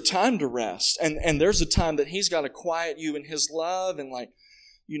 there's a time to rest, and there's a time that He's got to quiet you in His love and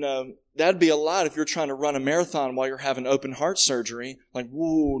that'd be a lot if you're trying to run a marathon while you're having open heart surgery. Like,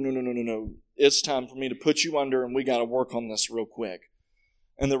 whoa, no. It's time for me to put you under, and we got to work on this real quick.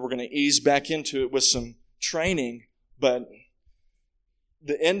 And then we're going to ease back into it with some training. But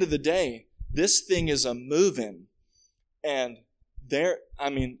the end of the day, this thing is a moving. And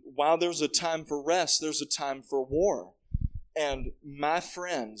while there's a time for rest, there's a time for war. And my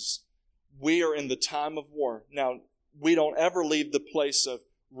friends, we are in the time of war. Now, we don't ever leave the place of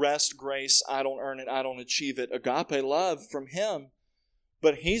rest, grace, I don't earn it, I don't achieve it, agape love from Him.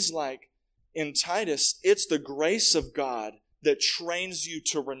 But He's like, in Titus, it's the grace of God that trains you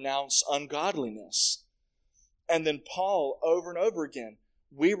to renounce ungodliness. And then Paul, over and over again,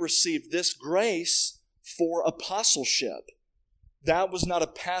 we received this grace for apostleship. That was not a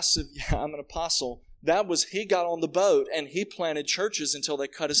passive, I'm an apostle. That was, he got on the boat and he planted churches until they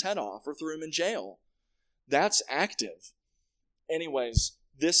cut his head off or threw him in jail. That's active. Anyways,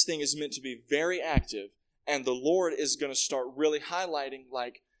 this thing is meant to be very active, and the Lord is going to start really highlighting,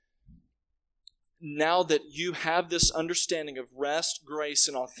 like, now that you have this understanding of rest, grace,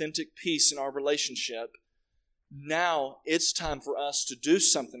 and authentic peace in our relationship, now it's time for us to do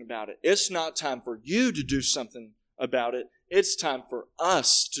something about it. It's not time for you to do something about it. It's time for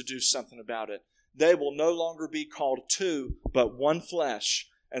us to do something about it. They will no longer be called two, but one flesh.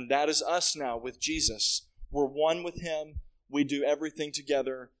 And that is us now with Jesus. We're one with Him. We do everything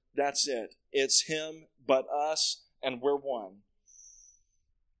together. That's it. It's Him, but us, and we're one.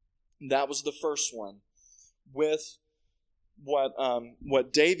 That was the first one. With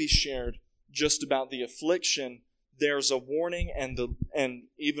what Davie shared just about the affliction, there's a warning, and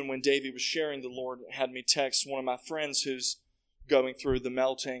even when Davie was sharing, the Lord had me text one of my friends who's going through the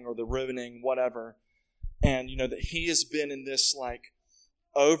melting or the ruining, whatever, and that he has been in this like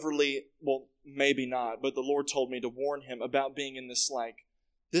overly, well, maybe not, but the Lord told me to warn him about being in this like,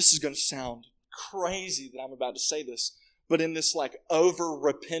 this is going to sound crazy that I'm about to say this, but in this like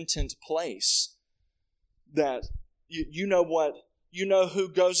over-repentant place that you know who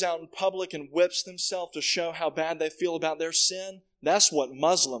goes out in public and whips themselves to show how bad they feel about their sin? That's what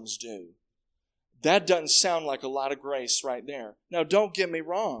Muslims do. That doesn't sound like a lot of grace right there. Now, don't get me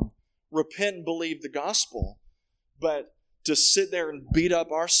wrong. Repent and believe the gospel. But to sit there and beat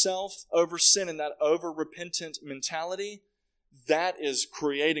up ourselves over sin in that over-repentant mentality, that is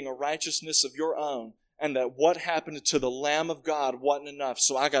creating a righteousness of your own. And that what happened to the Lamb of God wasn't enough.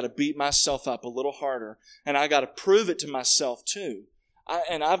 So I got to beat myself up a little harder. And I got to prove it to myself too.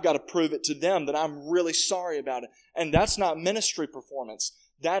 And I've got to prove it to them that I'm really sorry about it. And that's not ministry performance.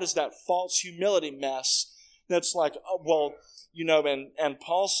 That is that false humility mess. That's like, oh, well, and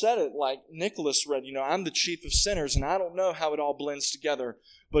Paul said it like Nicholas read, I'm the chief of sinners and I don't know how it all blends together.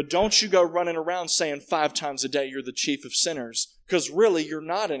 But don't you go running around saying 5 times a day you're the chief of sinners. Because really you're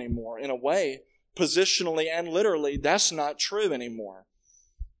not anymore in a way. Positionally and literally, that's not true anymore.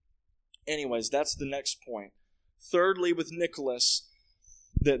 Anyways, that's the next point. Thirdly, with Nicholas,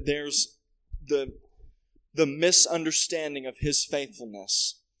 that there's the misunderstanding of his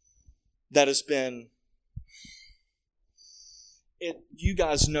faithfulness that has been... You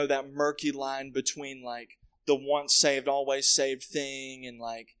guys know that murky line between like the once saved, always saved thing and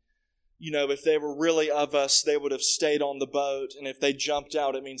like, if they were really of us, they would have stayed on the boat. And if they jumped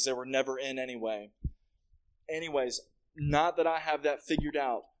out, it means they were never in anyway. Anyways, not that I have that figured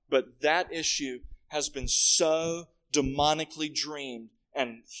out, but that issue has been so demonically dreamed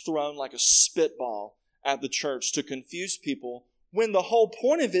and thrown like a spitball at the church to confuse people, when the whole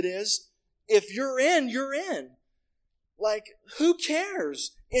point of it is, if you're in, you're in. Like, who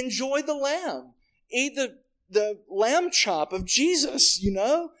cares? Enjoy the lamb. Eat the lamb chop of Jesus,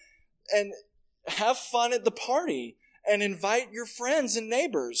 and have fun at the party and invite your friends and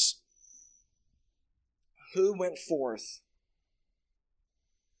neighbors. Who went forth?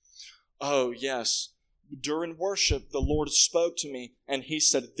 Oh, yes. During worship, the Lord spoke to me and He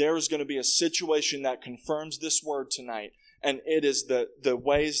said, there is going to be a situation that confirms this word tonight. And it is the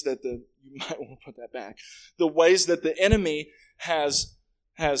ways that you might want to put that back, the ways that the enemy has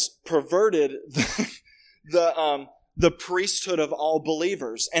perverted the priesthood of all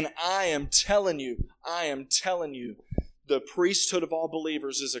believers. And I am telling you, the priesthood of all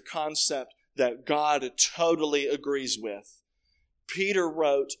believers is a concept that God totally agrees with. Peter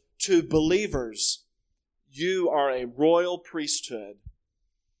wrote to believers, you are a royal priesthood.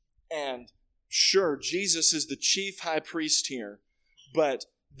 And sure, Jesus is the chief high priest here, but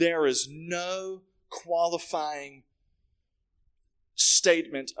there is no qualifying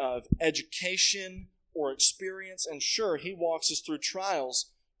statement of education or experience. And sure, He walks us through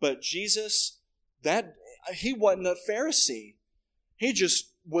trials, but Jesus, He wasn't a Pharisee. He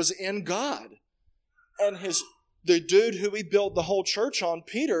just was in God. And the dude who he built the whole church on,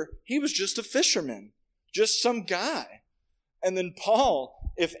 Peter, he was just a fisherman, just some guy. And then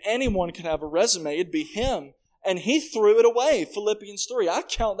Paul, if anyone could have a resume, it'd be him. And he threw it away, Philippians 3. I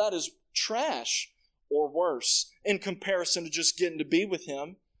count that as trash or worse in comparison to just getting to be with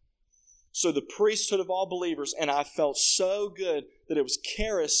him. So the priesthood of all believers, and I felt so good that it was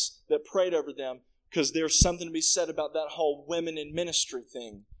Charis that prayed over them, because there's something to be said about that whole women in ministry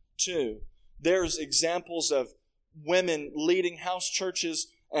thing too. There's examples of women leading house churches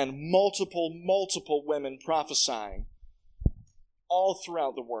and multiple women prophesying all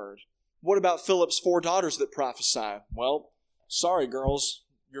throughout the Word. What about Philip's 4 daughters that prophesy? Well, sorry girls,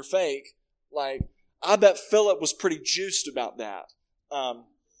 you're fake. I bet Philip was pretty juiced about that.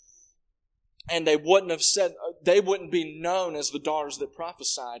 And they wouldn't be known as the daughters that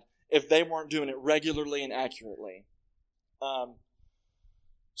prophesied if they weren't doing it regularly and accurately.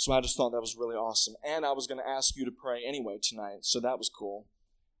 So I just thought that was really awesome. And I was going to ask you to pray anyway tonight, so that was cool.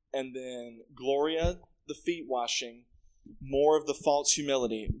 And then Gloria, the feet washing, more of the false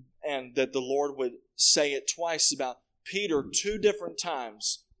humility, and that the Lord would say it twice about Peter 2 different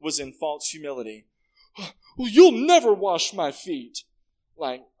times was in false humility. Well, you'll never wash my feet.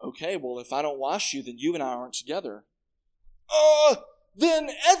 Okay, well, if I don't wash you, then you and I aren't together. Then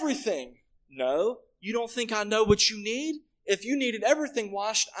everything. No, you don't think I know what you need? If you needed everything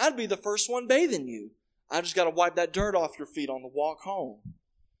washed, I'd be the first one bathing you. I just got to wipe that dirt off your feet on the walk home.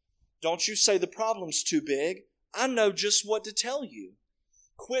 Don't you say the problem's too big. I know just what to tell you.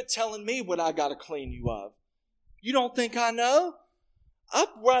 Quit telling me what I got to clean you of. You don't think I know? I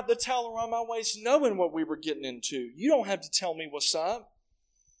wrapped the towel around my waist knowing what we were getting into. You don't have to tell me what's up.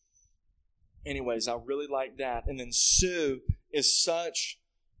 Anyways, I really like that. And then Sue is such...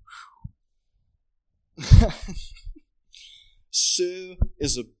 Sue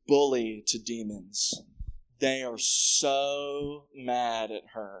is a bully to demons. They are so mad at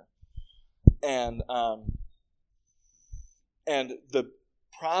her. And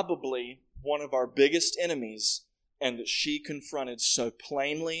probably one of our biggest enemies, and that she confronted so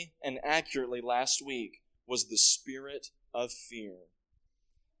plainly and accurately last week, was the spirit of fear.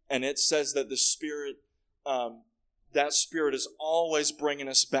 And it says that the spirit, that spirit is always bringing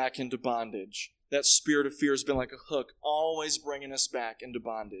us back into bondage. That spirit of fear has been like a hook, always bringing us back into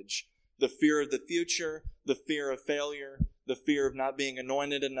bondage. The fear of the future, the fear of failure, the fear of not being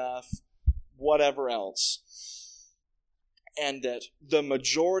anointed enough, whatever else. And that the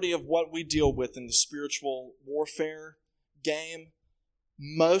majority of what we deal with in the spiritual warfare game,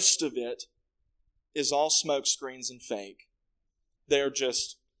 most of it is all smoke screens and fake. They're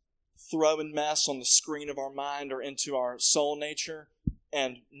just throwing mess on the screen of our mind or into our soul nature,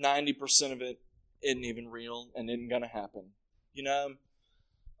 and 90% of it isn't even real and isn't going to happen. You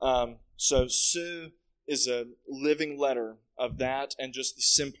know? So Sue is a living letter of that, and just the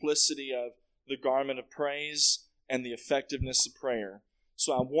simplicity of the garment of praise and the effectiveness of prayer.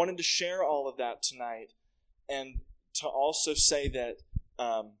 So I wanted to share all of that tonight, and to also say that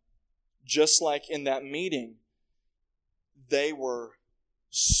just like in that meeting, they were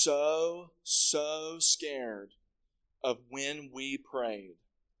so scared of when we prayed.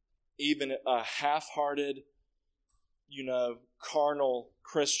 Even a half-hearted, carnal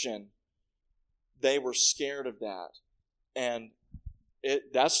Christian, they were scared of that. And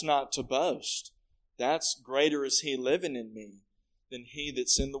that's not to boast. That's greater is He living in me than he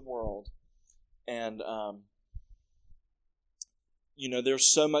that's in the world. And, there's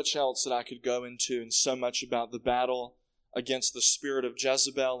so much else that I could go into, and so much about the battle against the spirit of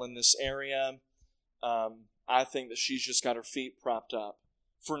Jezebel in this area. I think that she's just got her feet propped up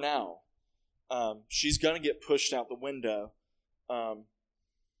for now. She's going to get pushed out the window. And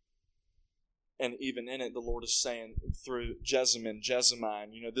even in it, the Lord is saying through Jezmine,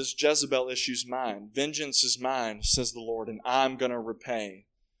 this Jezebel issue's mine. Vengeance is mine, says the Lord, and I'm going to repay.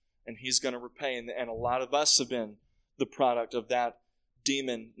 And He's going to repay. And a lot of us have been the product of that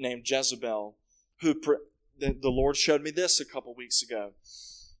demon named Jezebel, the Lord showed me this a couple weeks ago.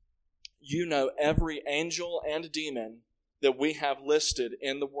 Every angel and demon that we have listed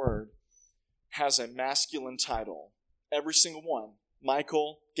in the Word has a masculine title. Every single one.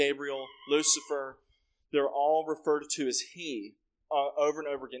 Michael, Gabriel, Lucifer, they're all referred to as he over and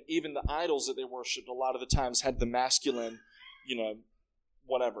over again. Even the idols that they worshipped a lot of the times had the masculine,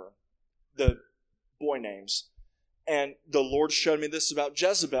 the boy names. And the Lord showed me this about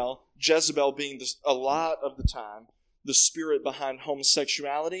Jezebel. Jezebel being a lot of the time the spirit behind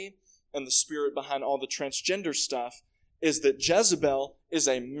homosexuality and the spirit behind all the transgender stuff, is that Jezebel is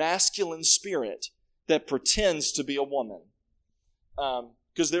a masculine spirit that pretends to be a woman.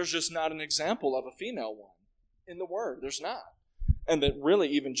 Because there's just not an example of a female one in the Word. There's not. And that really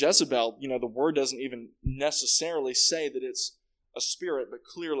even Jezebel, the Word doesn't even necessarily say that it's a spirit, but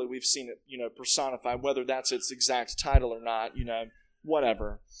clearly we've seen it, personified, whether that's its exact title or not,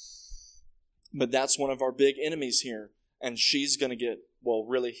 whatever. But that's one of our big enemies here. And she's going to get,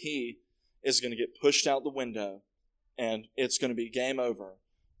 he is going to get pushed out the window, and it's going to be game over.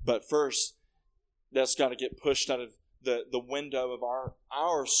 But first, that's got to get pushed out of the window of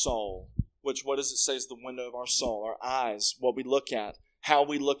our soul, which, what does it say is the window of our soul? Our eyes, what we look at, how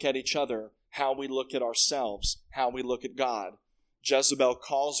we look at each other, how we look at ourselves, how we look at God. Jezebel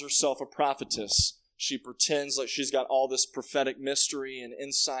calls herself a prophetess. She pretends like she's got all this prophetic mystery and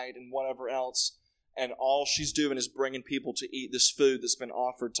insight and whatever else, and all she's doing is bringing people to eat this food that's been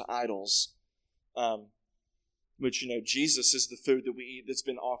offered to idols. Which, Jesus is the food that we eat that's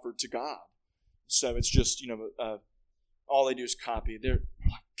been offered to God. So it's just, all they do is copy. They're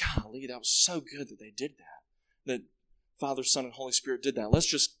like, golly, that was so good that they did that. That Father, Son, and Holy Spirit did that. Let's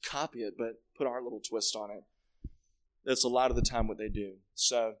just copy it, but put our little twist on it. That's a lot of the time what they do.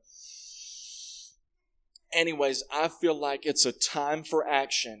 So, anyways, I feel like it's a time for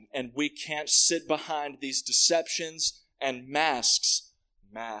action, and we can't sit behind these deceptions and masks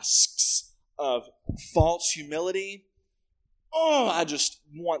of false humility. Oh, I just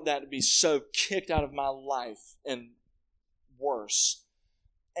want that to be so kicked out of my life and worse.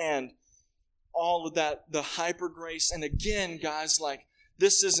 And all of that, the hyper grace. And again, guys, like,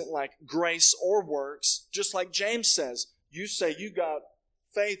 this isn't like grace or works. Just like James says, you say you got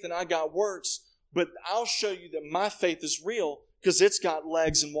faith and I got works, but I'll show you that my faith is real because it's got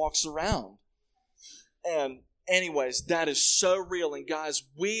legs and walks around. And anyways, that is so real. And guys,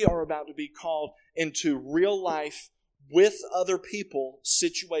 we are about to be called into real life with other people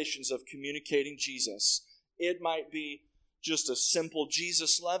situations of communicating Jesus. It might be just a simple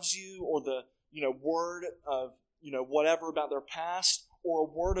Jesus loves you, or the word of whatever about their past, or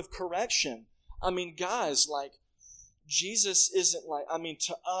a word of correction. I mean, guys, like, Jesus isn't like,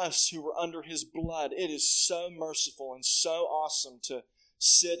 to us who are under His blood, it is so merciful and so awesome to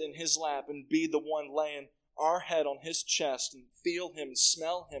sit in His lap and be the one laying our head on His chest and feel Him and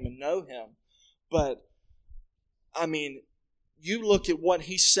smell Him and know Him. But, you look at what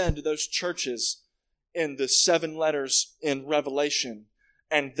He said to those churches in the 7 letters in Revelation,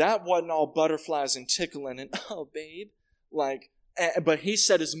 and that wasn't all butterflies and tickling and, oh, babe, but He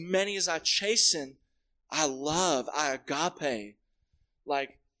said, as many as I chasten, I love, I agape.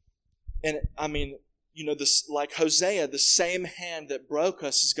 This, like Hosea, the same hand that broke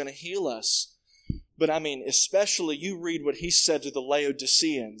us is going to heal us. But especially you read what he said to the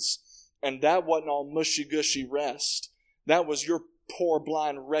Laodiceans, and that wasn't all mushy-gushy rest. That was your poor,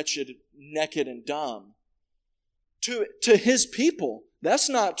 blind, wretched, naked, and dumb. To his people, that's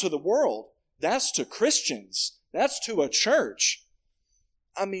not to the world. That's to Christians. That's to a church.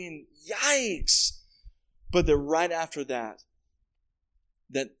 Yikes. But then right after that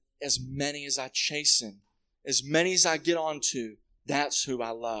as many as I chasten, as many as I get onto, that's who I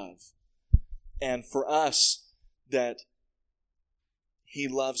love. And for us, that He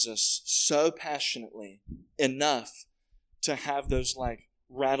loves us so passionately enough to have those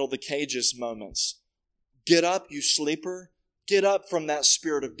rattle the cages moments. Get up, you sleeper. Get up from that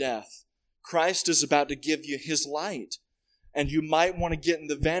spirit of death. Christ is about to give you His light, and you might want to get in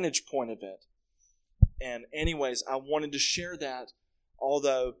the vantage point of it. And anyways, I wanted to share that,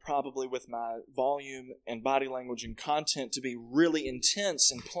 although probably with my volume and body language and content to be really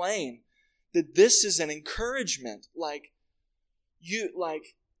intense and plain, that this is an encouragement.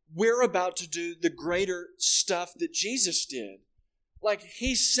 We're about to do the greater stuff that Jesus did.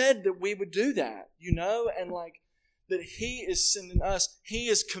 He said that we would do that, and that He is sending us, He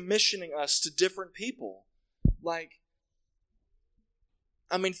is commissioning us to different people.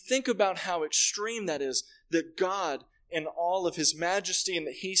 Think about how extreme that is, that God, in all of His majesty, and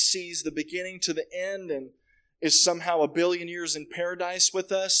that He sees the beginning to the end and is somehow 1 billion years in paradise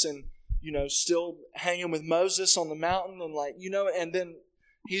with us and, still hanging with Moses on the mountain and and then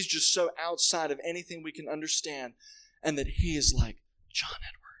He's just so outside of anything we can understand, and that He is like, John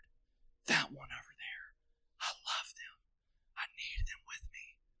Edward, that one over there, I love them. I need them with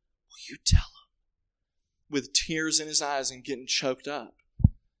me. Will you tell them? With tears in His eyes and getting choked up.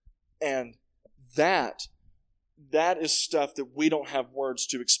 And that is stuff that we don't have words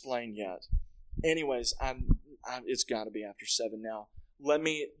to explain yet. Anyways, it's got to be after 7 now. Let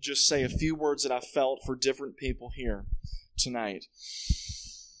me just say a few words that I felt for different people here tonight.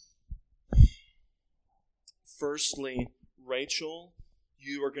 Firstly, Rachel,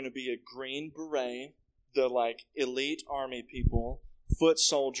 you are going to be a Green Beret, the elite army people foot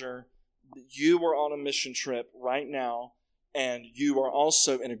soldier. You are on a mission trip right now, and you are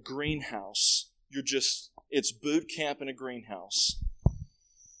also in a greenhouse. It's boot camp in a greenhouse.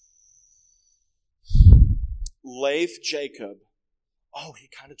 Leif Jacob. Oh, he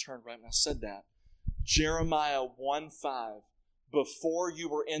kind of turned right when I said that. Jeremiah 1:5. Before you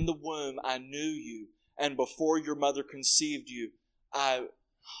were in the womb, I knew you. And before your mother conceived you, I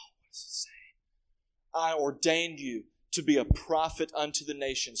ordained you to be a prophet unto the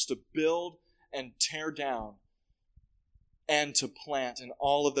nations, to build and tear down and to plant, and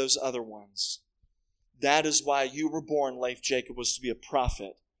all of those other ones. That is why you were born, Leif Jacob, was to be a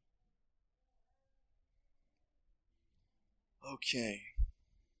prophet. Okay.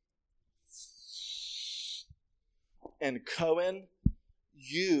 And Cohen,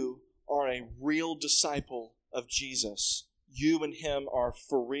 you are a real disciple of Jesus. You and him are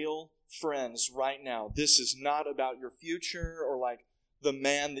for real friends right now. This is not about your future or like the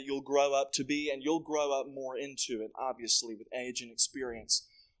man that you'll grow up to be, and you'll grow up more into it, obviously, with age and experience.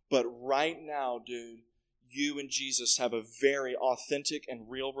 But right now, dude, you and Jesus have a very authentic and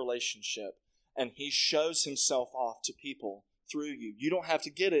real relationship, and he shows himself off to people through you. You don't have to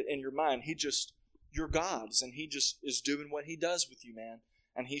get it in your mind. You're God's, and he just is doing what he does with you, man.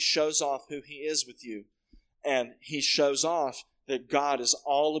 And he shows off who he is with you. And he shows off that God is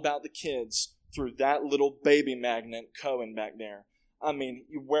all about the kids through that little baby magnet Cohen back there. I mean,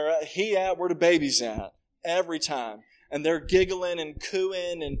 where he at, where the baby's at, every time. And they're giggling and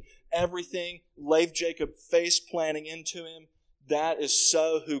cooing and everything. Leif Jacob face planting into him. That is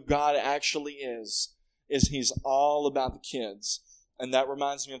so who God actually is he's all about the kids. And that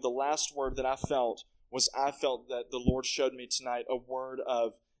reminds me of the last word that I felt that the Lord showed me tonight, a word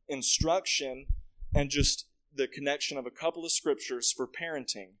of instruction and just the connection of a couple of scriptures for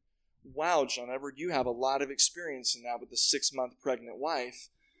parenting. Wow, John Edward, you have a lot of experience in that with a 6-month pregnant wife.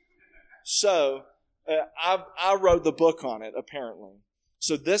 So, I wrote the book on it, apparently.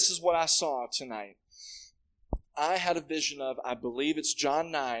 So this is what I saw tonight. I had a vision of, I believe it's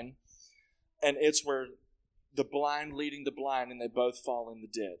John 9, and it's where the blind leading the blind, and they both fall in the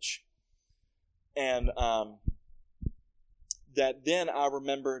ditch. And that then I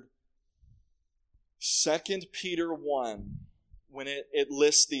remembered 2 Peter 1, when it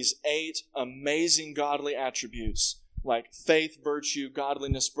lists these 8 amazing godly attributes, like faith, virtue,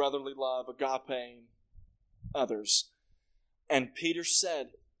 godliness, brotherly love, agape, and others. And Peter said,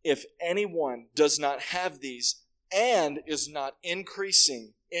 if anyone does not have these and is not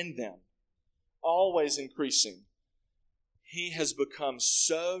increasing in them, always increasing, he has become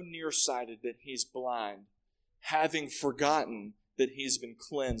so nearsighted that he's blind, having forgotten that he's been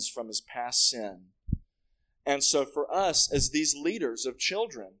cleansed from his past sin. And so for us, as these leaders of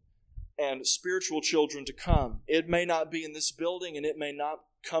children and spiritual children to come, it may not be in this building and it may not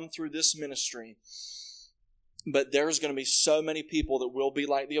come through this ministry, but there's going to be so many people that will be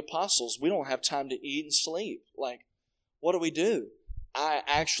like the apostles. We don't have time to eat and sleep. Like, what do? I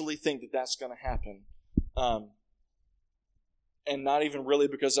actually think that that's going to happen. And not even really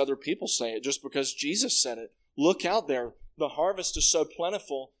because other people say it, just because Jesus said it. Look out there. The harvest is so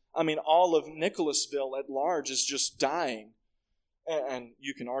plentiful. I mean, all of Nicholasville at large is just dying. And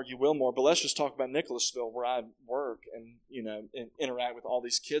you can argue Wilmore, but let's just talk about Nicholasville, where I work and, and interact with all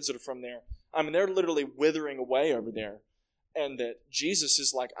these kids that are from there. I mean, they're literally withering away over there. And that Jesus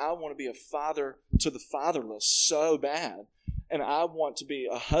is like, I want to be a father to the fatherless so bad. And I want to be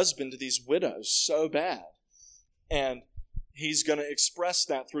a husband to these widows so bad. And he's going to express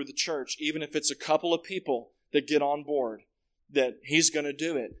that through the church, even if it's a couple of people that get on board, that he's going to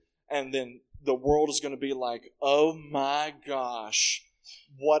do it. And then the world is going to be like, oh my gosh,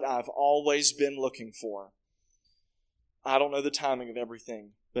 what I've always been looking for. I don't know the timing of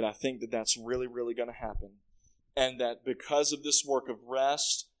everything, but I think that that's really, really going to happen. And that because of this work of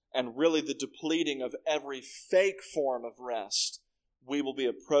rest and really the depleting of every fake form of rest, we will be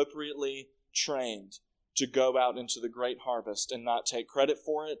appropriately trained to go out into the great harvest and not take credit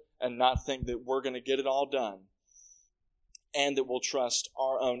for it and not think that we're going to get it all done, and that we'll trust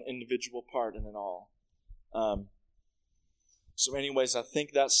our own individual part in it all. So anyways, I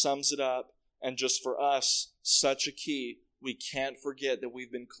think that sums it up. And just for us, such a key, we can't forget that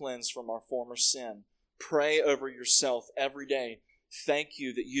we've been cleansed from our former sin. Pray over yourself every day. Thank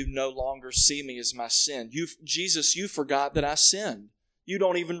you that you no longer see me as my sin. Jesus, you forgot that I sinned. You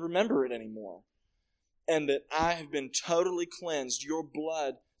don't even remember it anymore. And that I have been totally cleansed. Your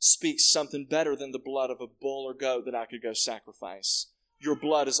blood speaks something better than the blood of a bull or goat that I could go sacrifice. Your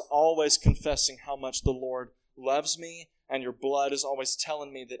blood is always confessing how much the Lord loves me, and your blood is always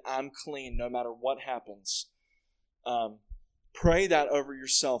telling me that I'm clean no matter what happens. Pray that over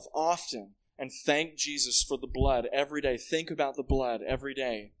yourself often and thank Jesus for the blood every day. Think about the blood every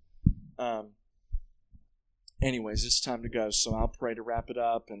day. Anyways, it's time to go, so I'll pray to wrap it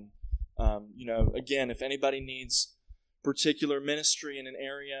up. And, again, if anybody needs particular ministry in an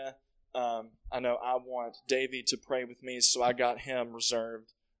area, I know I want Davie to pray with me, so I got him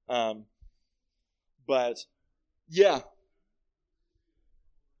reserved. But, yeah,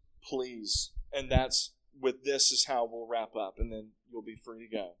 please. And this is how we'll wrap up, and then you'll be free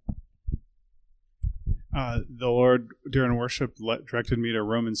to go. The Lord, during worship, directed me to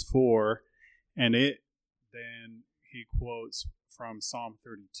Romans 4, and then he quotes from Psalm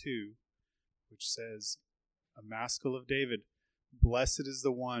 32, which says, "A maskil of David, blessed is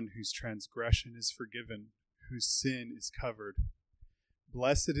the one whose transgression is forgiven, whose sin is covered.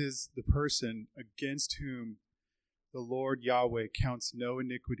 Blessed is the person against whom the Lord Yahweh counts no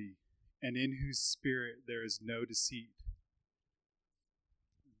iniquity, and in whose spirit there is no deceit."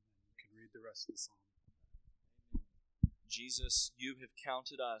 You can read the rest of the psalm. Jesus, you have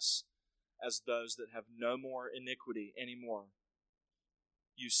counted us as those that have no more iniquity anymore.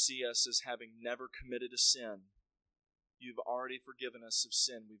 You see us as having never committed a sin. You've already forgiven us of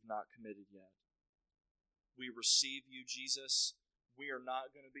sin we've not committed yet. We receive you, Jesus. We are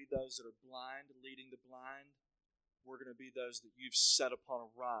not going to be those that are blind, leading the blind. We're going to be those that you've set upon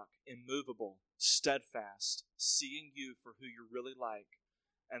a rock, immovable, steadfast, seeing you for who you're really like.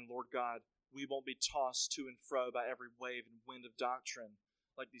 And Lord God, we won't be tossed to and fro by every wave and wind of doctrine,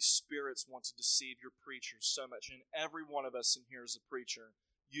 like these spirits want to deceive your preachers so much. And every one of us in here is a preacher.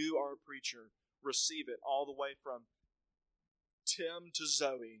 You are a preacher. Receive it all the way from Tim to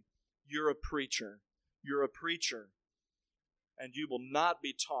Zoe. You're a preacher. You're a preacher. And you will not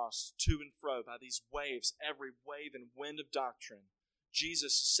be tossed to and fro by these waves, every wave and wind of doctrine.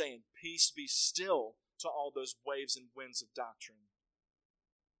 Jesus is saying, peace be still to all those waves and winds of doctrine.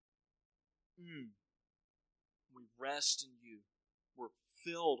 We rest in you. We're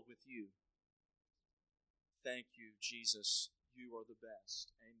filled with you. Thank you, Jesus. You are the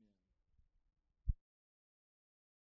best. Amen.